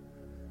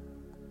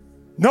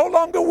 No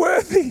longer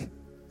worthy,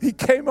 he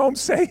came home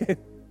saying,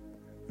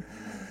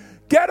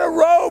 get a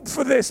robe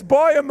for this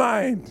boy of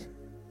mine.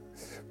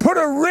 Put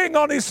a ring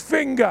on his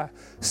finger,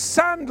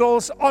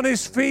 sandals on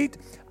his feet,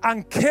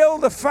 and kill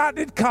the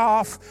fatted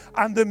calf.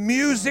 And the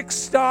music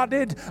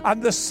started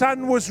and the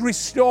son was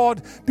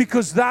restored,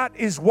 because that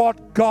is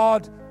what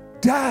God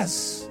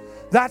does.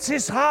 That's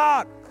his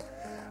heart.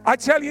 I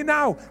tell you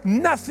now,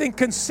 nothing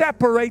can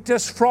separate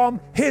us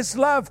from his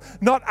love.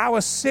 Not our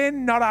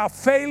sin, not our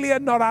failure,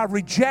 not our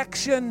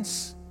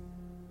rejections.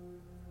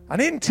 An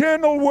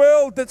internal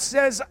world that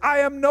says, I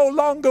am no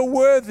longer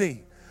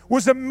worthy,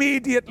 was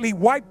immediately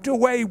wiped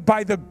away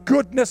by the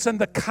goodness and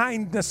the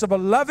kindness of a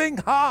loving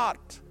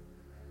heart.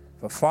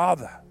 For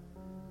Father,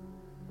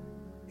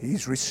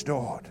 he's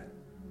restored.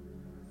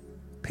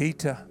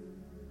 Peter,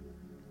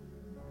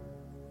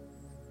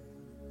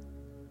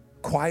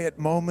 quiet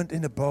moment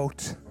in a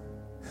boat.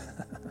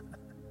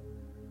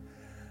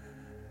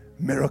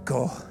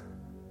 Miracle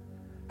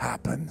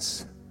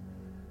happens.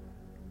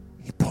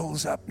 He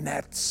pulls up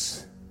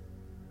nets,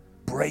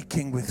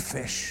 breaking with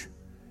fish.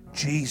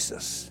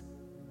 Jesus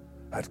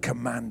had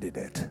commanded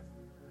it.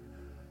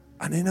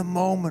 And in a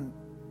moment,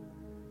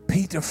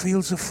 Peter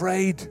feels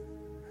afraid.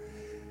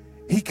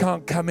 He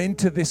can't come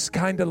into this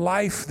kind of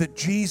life that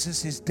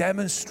Jesus is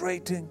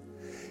demonstrating.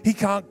 He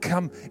can't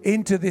come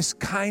into this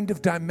kind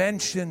of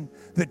dimension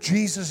that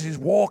Jesus is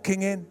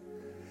walking in.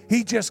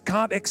 He just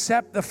can't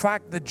accept the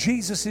fact that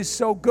Jesus is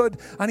so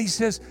good. And he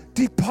says,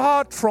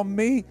 depart from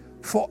me,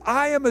 for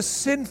I am a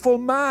sinful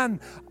man.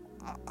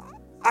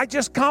 I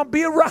just can't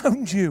be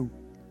around you.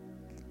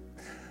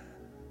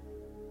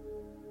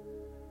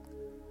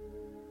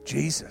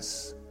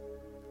 Jesus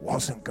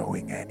wasn't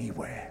going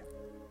anywhere.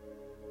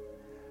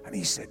 And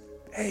he said,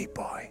 hey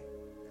boy,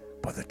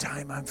 by the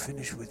time I'm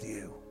finished with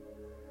you,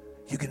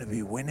 you're going to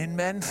be winning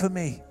men for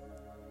me.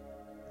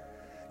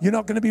 You're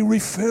not going to be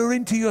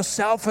referring to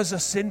yourself as a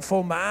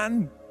sinful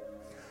man.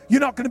 You're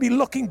not going to be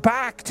looking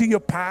back to your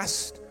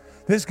past.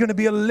 There's going to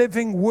be a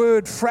living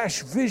word,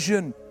 fresh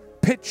vision,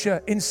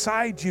 picture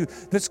inside you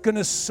that's going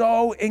to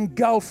so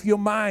engulf your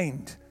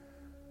mind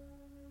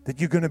that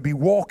you're going to be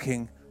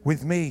walking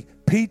with me.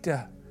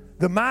 Peter,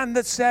 the man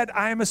that said,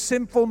 I am a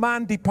sinful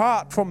man,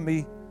 depart from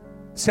me,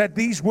 said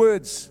these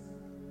words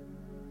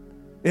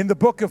in the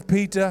book of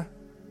Peter.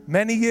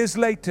 Many years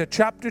later,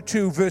 chapter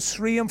 2, verse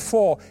 3 and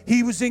 4,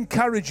 he was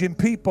encouraging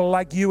people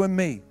like you and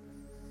me.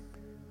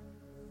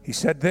 He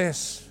said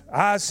this,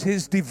 as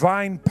his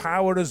divine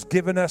power has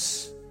given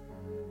us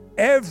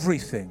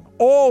everything,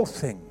 all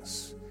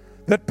things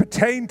that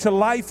pertain to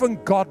life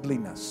and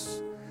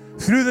godliness,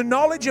 through the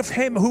knowledge of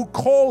him who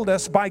called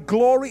us by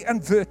glory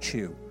and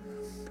virtue,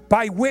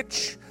 by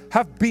which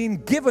have been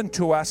given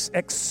to us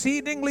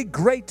exceedingly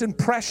great and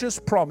precious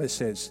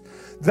promises,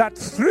 that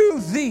through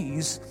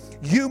these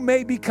you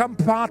may become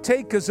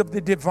partakers of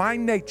the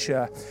divine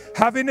nature,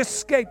 having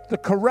escaped the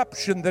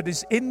corruption that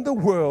is in the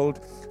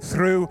world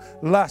through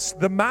lust.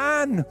 The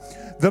man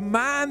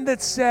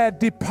that said,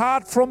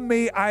 depart from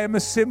me, I am a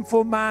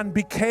sinful man,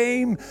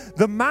 became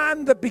the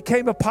man that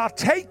became a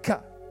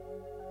partaker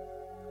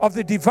of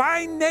the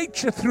divine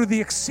nature through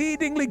the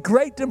exceedingly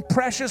great and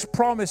precious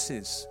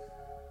promises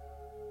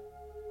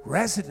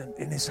resident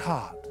in his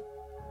heart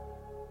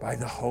by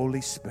the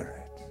Holy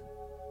Spirit.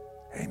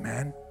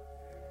 Amen.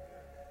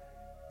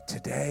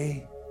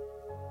 Today,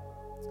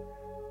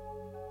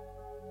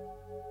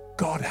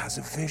 God has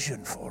a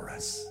vision for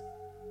us.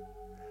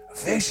 A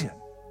vision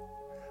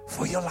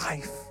for your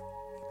life.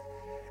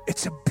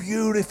 It's a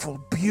beautiful,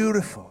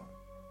 beautiful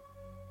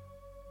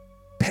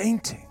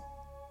painting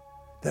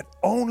that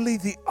only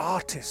the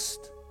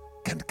artist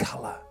can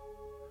color.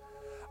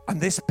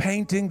 And this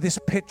painting, this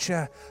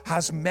picture,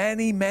 has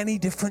many, many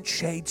different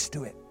shades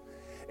to it.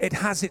 It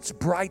has its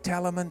bright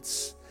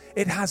elements.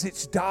 It has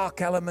its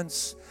dark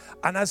elements.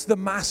 And as the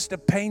master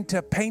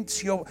painter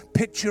paints your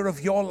picture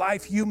of your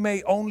life, you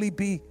may only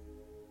be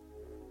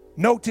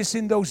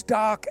noticing those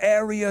dark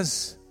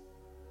areas.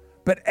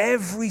 But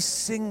every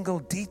single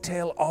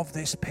detail of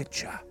this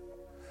picture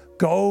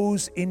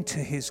goes into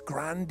his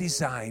grand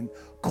design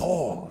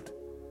called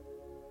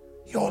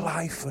your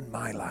life and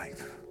my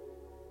life.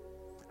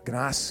 I'm going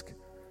to ask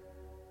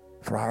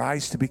for our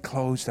eyes to be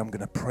closed. I'm going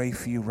to pray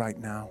for you right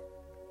now.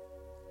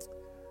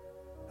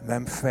 And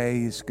then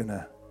Faye is going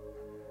to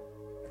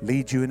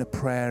lead you in a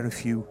prayer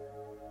if you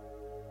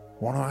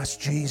want to ask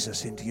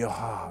Jesus into your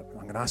heart.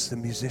 I'm going to ask the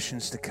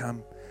musicians to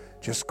come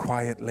just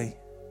quietly.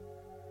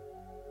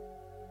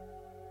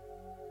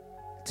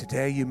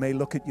 Today you may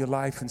look at your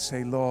life and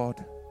say, Lord,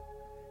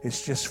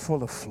 it's just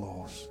full of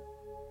flaws.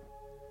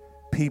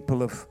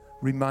 People have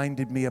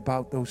reminded me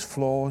about those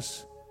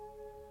flaws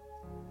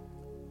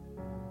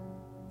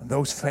and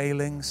those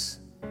failings,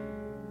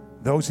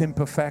 those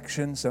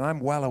imperfections, and I'm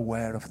well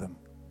aware of them.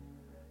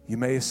 You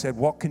may have said,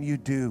 what can you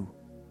do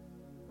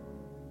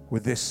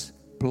with this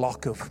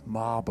block of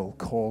marble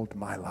called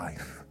my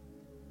life?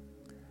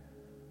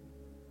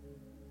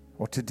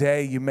 Or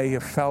today you may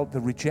have felt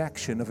the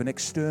rejection of an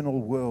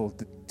external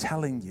world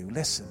telling you,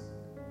 listen,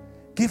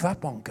 give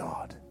up on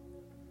God.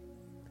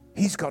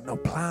 He's got no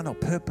plan or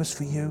purpose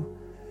for you.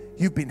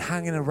 You've been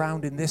hanging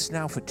around in this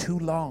now for too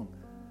long.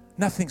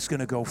 Nothing's going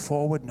to go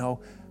forward.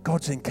 No,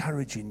 God's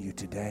encouraging you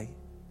today.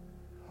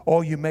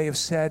 Or you may have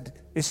said,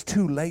 it's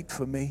too late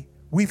for me.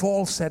 We've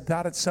all said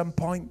that at some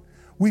point.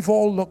 We've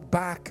all looked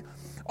back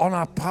on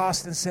our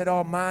past and said,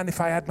 oh man, if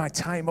I had my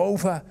time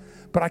over,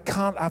 but I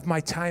can't have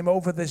my time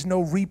over. There's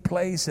no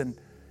replays and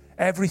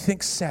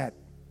everything's set.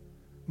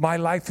 My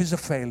life is a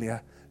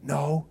failure.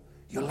 No,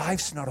 your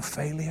life's not a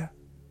failure.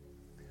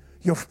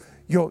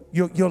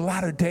 Your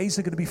latter days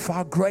are going to be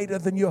far greater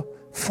than your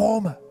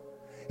former.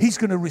 He's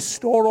going to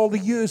restore all the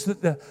years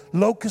that the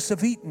locusts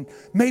have eaten.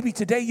 Maybe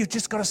today you've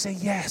just got to say,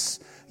 yes,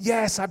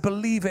 yes, I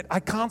believe it.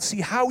 I can't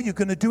see how you're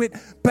going to do it,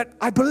 but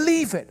I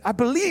believe it. I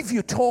believe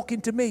you're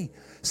talking to me.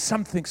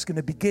 Something's going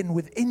to begin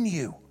within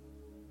you.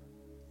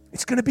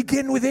 It's going to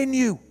begin within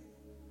you.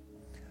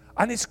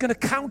 And it's going to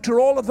counter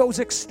all of those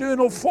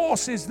external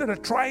forces that are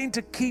trying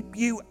to keep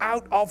you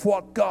out of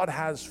what God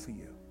has for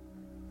you.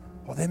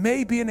 Or there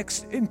may be an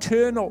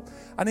internal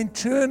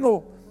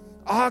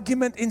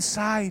argument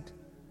inside.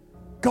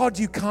 God,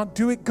 you can't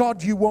do it.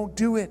 God, you won't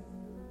do it.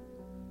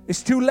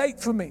 It's too late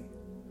for me.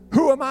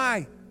 Who am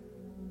I?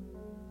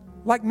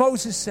 Like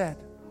Moses said.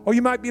 Or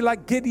you might be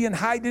like Gideon,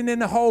 hiding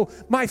in a hole.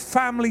 My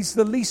family's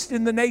the least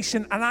in the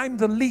nation, and I'm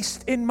the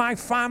least in my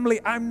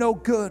family. I'm no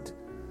good.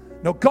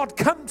 No, God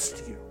comes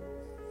to you,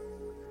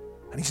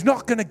 and He's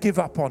not going to give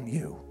up on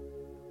you.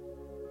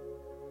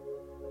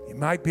 You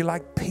might be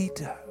like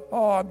Peter.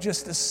 Oh, I'm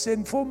just a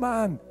sinful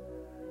man.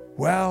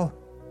 Well,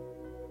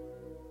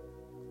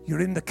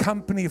 you're in the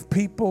company of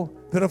people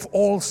that have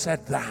all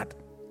said that.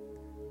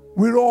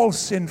 We're all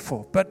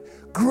sinful,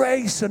 but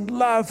grace and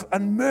love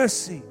and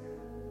mercy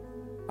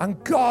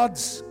and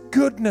God's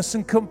goodness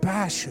and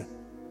compassion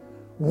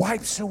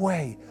wipes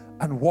away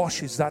and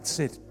washes that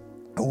sin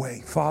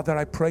away. Father,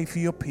 I pray for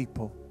your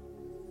people.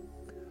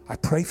 I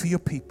pray for your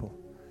people.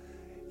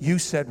 You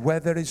said, where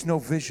there is no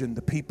vision,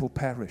 the people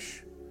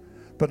perish.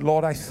 But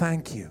Lord, I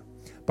thank you.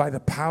 By the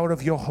power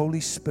of your Holy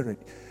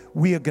Spirit,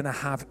 we are going to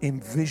have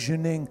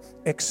envisioning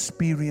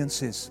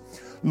experiences.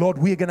 Lord,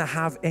 we are going to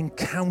have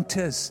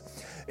encounters.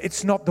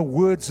 It's not the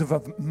words of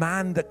a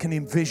man that can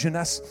envision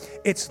us.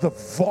 It's the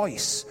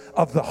voice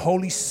of the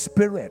Holy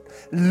Spirit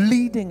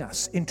leading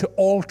us into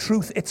all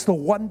truth. It's the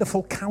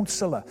wonderful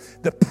counselor,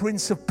 the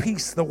Prince of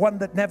Peace, the one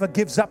that never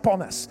gives up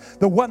on us,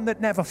 the one that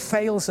never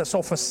fails us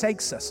or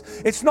forsakes us.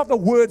 It's not the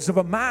words of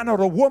a man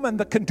or a woman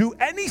that can do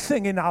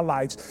anything in our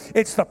lives.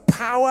 It's the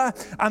power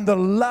and the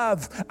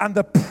love and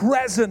the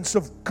presence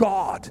of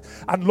God.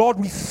 And Lord,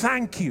 we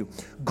thank you.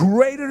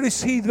 Greater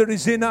is He that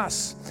is in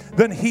us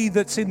than he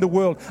that's in the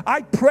world.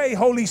 I pray,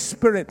 Holy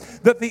Spirit,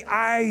 that the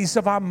eyes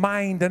of our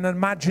mind and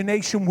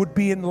imagination would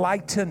be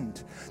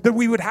enlightened, that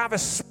we would have a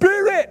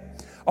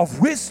spirit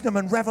of wisdom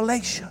and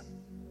revelation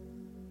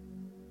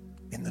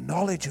in the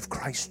knowledge of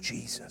Christ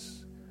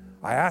Jesus.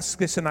 I ask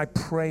this and I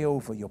pray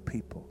over your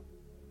people.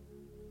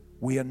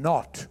 We are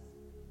not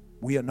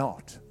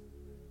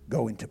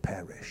going to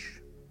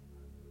perish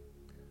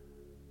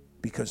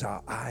because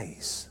our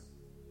eyes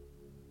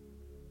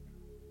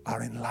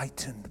are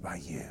enlightened by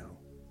you.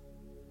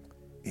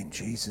 In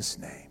Jesus'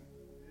 name,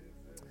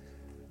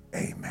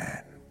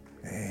 amen.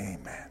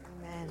 Amen.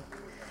 Amen.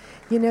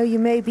 You know, you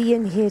may be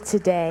in here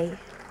today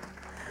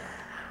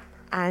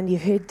and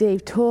you've heard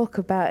Dave talk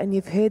about and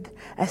you've heard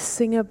us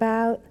sing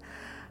about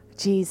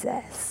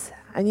Jesus.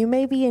 And you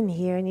may be in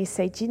here and you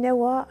say, do you know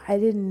what? I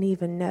didn't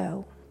even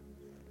know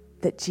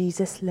that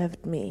Jesus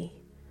loved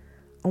me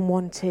and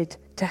wanted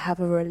to have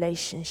a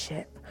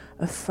relationship,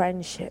 a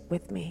friendship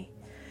with me.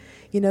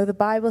 You know, the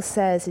Bible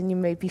says, and you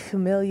may be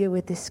familiar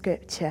with this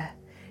scripture,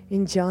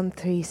 in John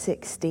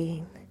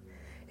 3:16,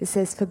 it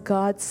says, "For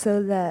God so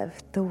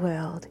loved the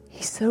world,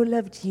 he so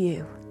loved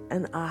you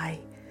and I,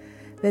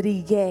 that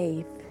he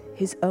gave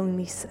his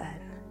only Son,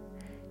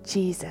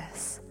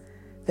 Jesus,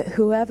 that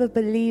whoever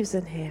believes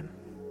in him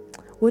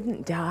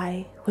wouldn't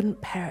die,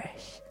 wouldn't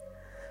perish,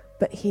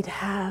 but he'd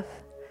have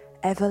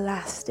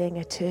everlasting,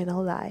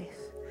 eternal life."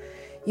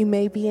 You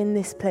may be in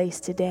this place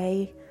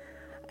today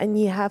and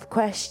you have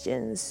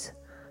questions,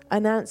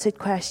 unanswered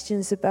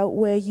questions about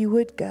where you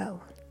would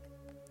go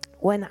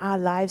when our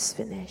lives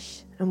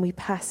finish and we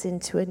pass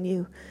into a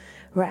new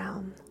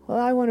realm. Well,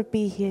 I want to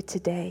be here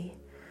today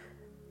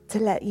to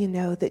let you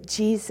know that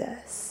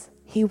Jesus,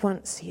 he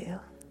wants you.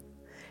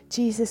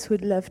 Jesus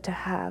would love to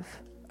have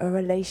a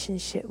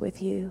relationship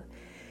with you.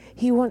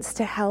 He wants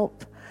to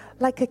help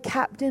like a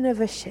captain of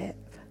a ship.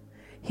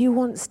 He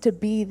wants to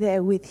be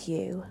there with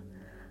you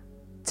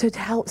to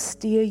help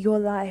steer your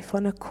life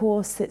on a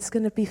course that's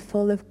going to be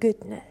full of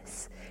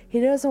goodness. He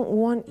doesn't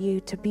want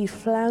you to be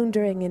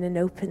floundering in an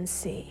open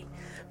sea,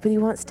 but he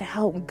wants to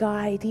help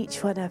guide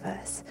each one of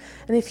us.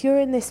 And if you're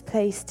in this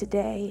place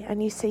today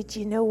and you say, do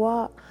you know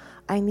what?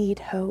 I need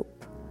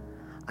hope.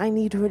 I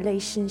need a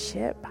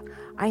relationship.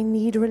 I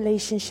need a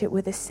relationship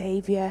with a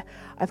Savior.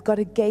 I've got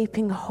a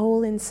gaping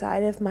hole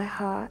inside of my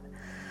heart.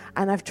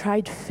 And I've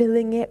tried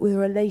filling it with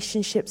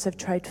relationships. I've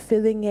tried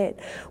filling it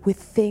with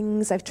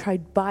things. I've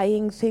tried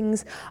buying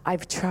things.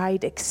 I've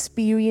tried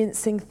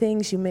experiencing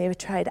things. You may have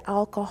tried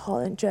alcohol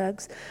and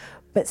drugs,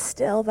 but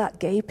still that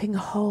gaping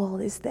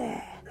hole is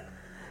there.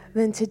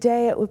 Then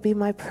today it would be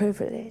my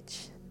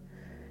privilege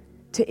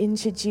to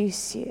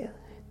introduce you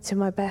to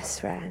my best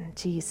friend,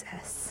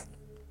 Jesus.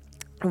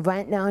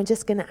 Right now, I'm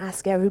just going to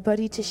ask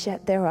everybody to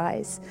shut their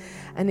eyes.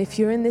 And if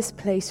you're in this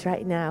place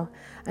right now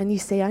and you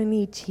say, I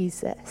need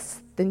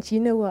Jesus, then do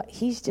you know what?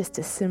 He's just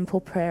a simple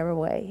prayer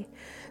away.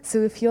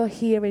 So if you're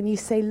here and you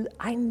say,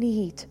 I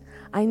need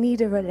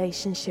a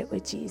relationship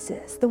with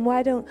Jesus, then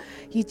why don't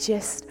you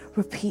just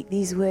repeat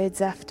these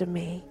words after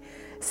me?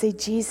 Say,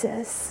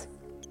 Jesus,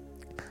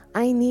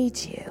 I need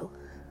you.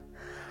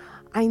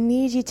 I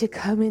need you to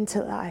come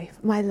into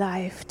my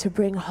life, to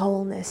bring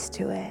wholeness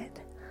to it.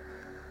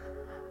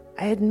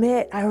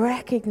 I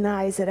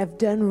recognize that I've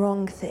done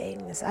wrong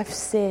things. I've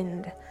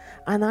sinned,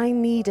 and I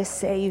need a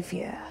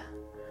Savior.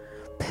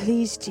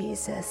 Please,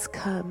 Jesus,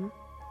 come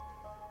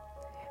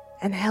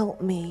and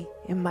help me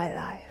in my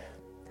life.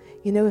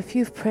 You know, if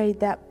you've prayed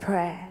that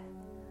prayer,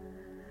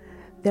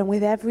 then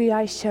with every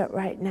eye shut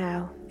right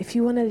now, if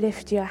you want to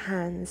lift your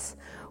hands,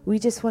 we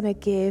just want to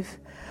give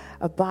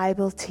a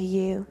Bible to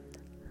you.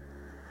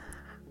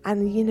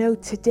 And you know,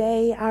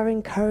 today our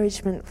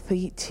encouragement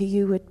to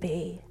you would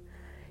be,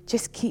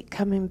 just keep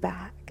coming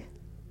back.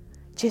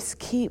 Just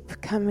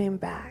keep coming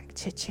back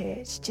to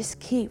church. Just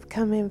keep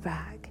coming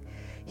back.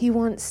 He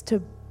wants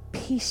to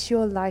piece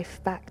your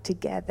life back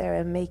together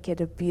and make it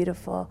a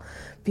beautiful,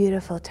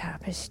 beautiful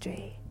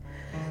tapestry.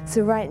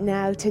 So right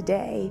now,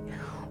 today,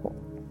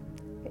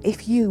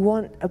 if you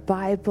want a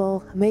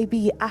Bible,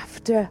 maybe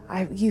after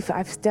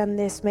I've done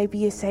this, maybe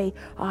you say,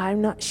 oh,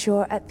 I'm not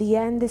sure. At the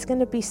end, there's going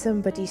to be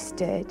somebody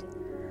stood.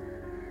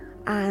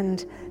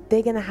 And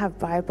they're going to have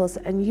Bibles,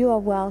 and you are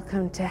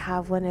welcome to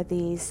have one of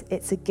these.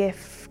 It's a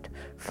gift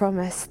from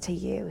us to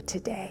you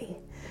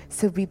today.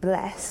 So be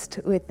blessed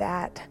with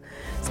that.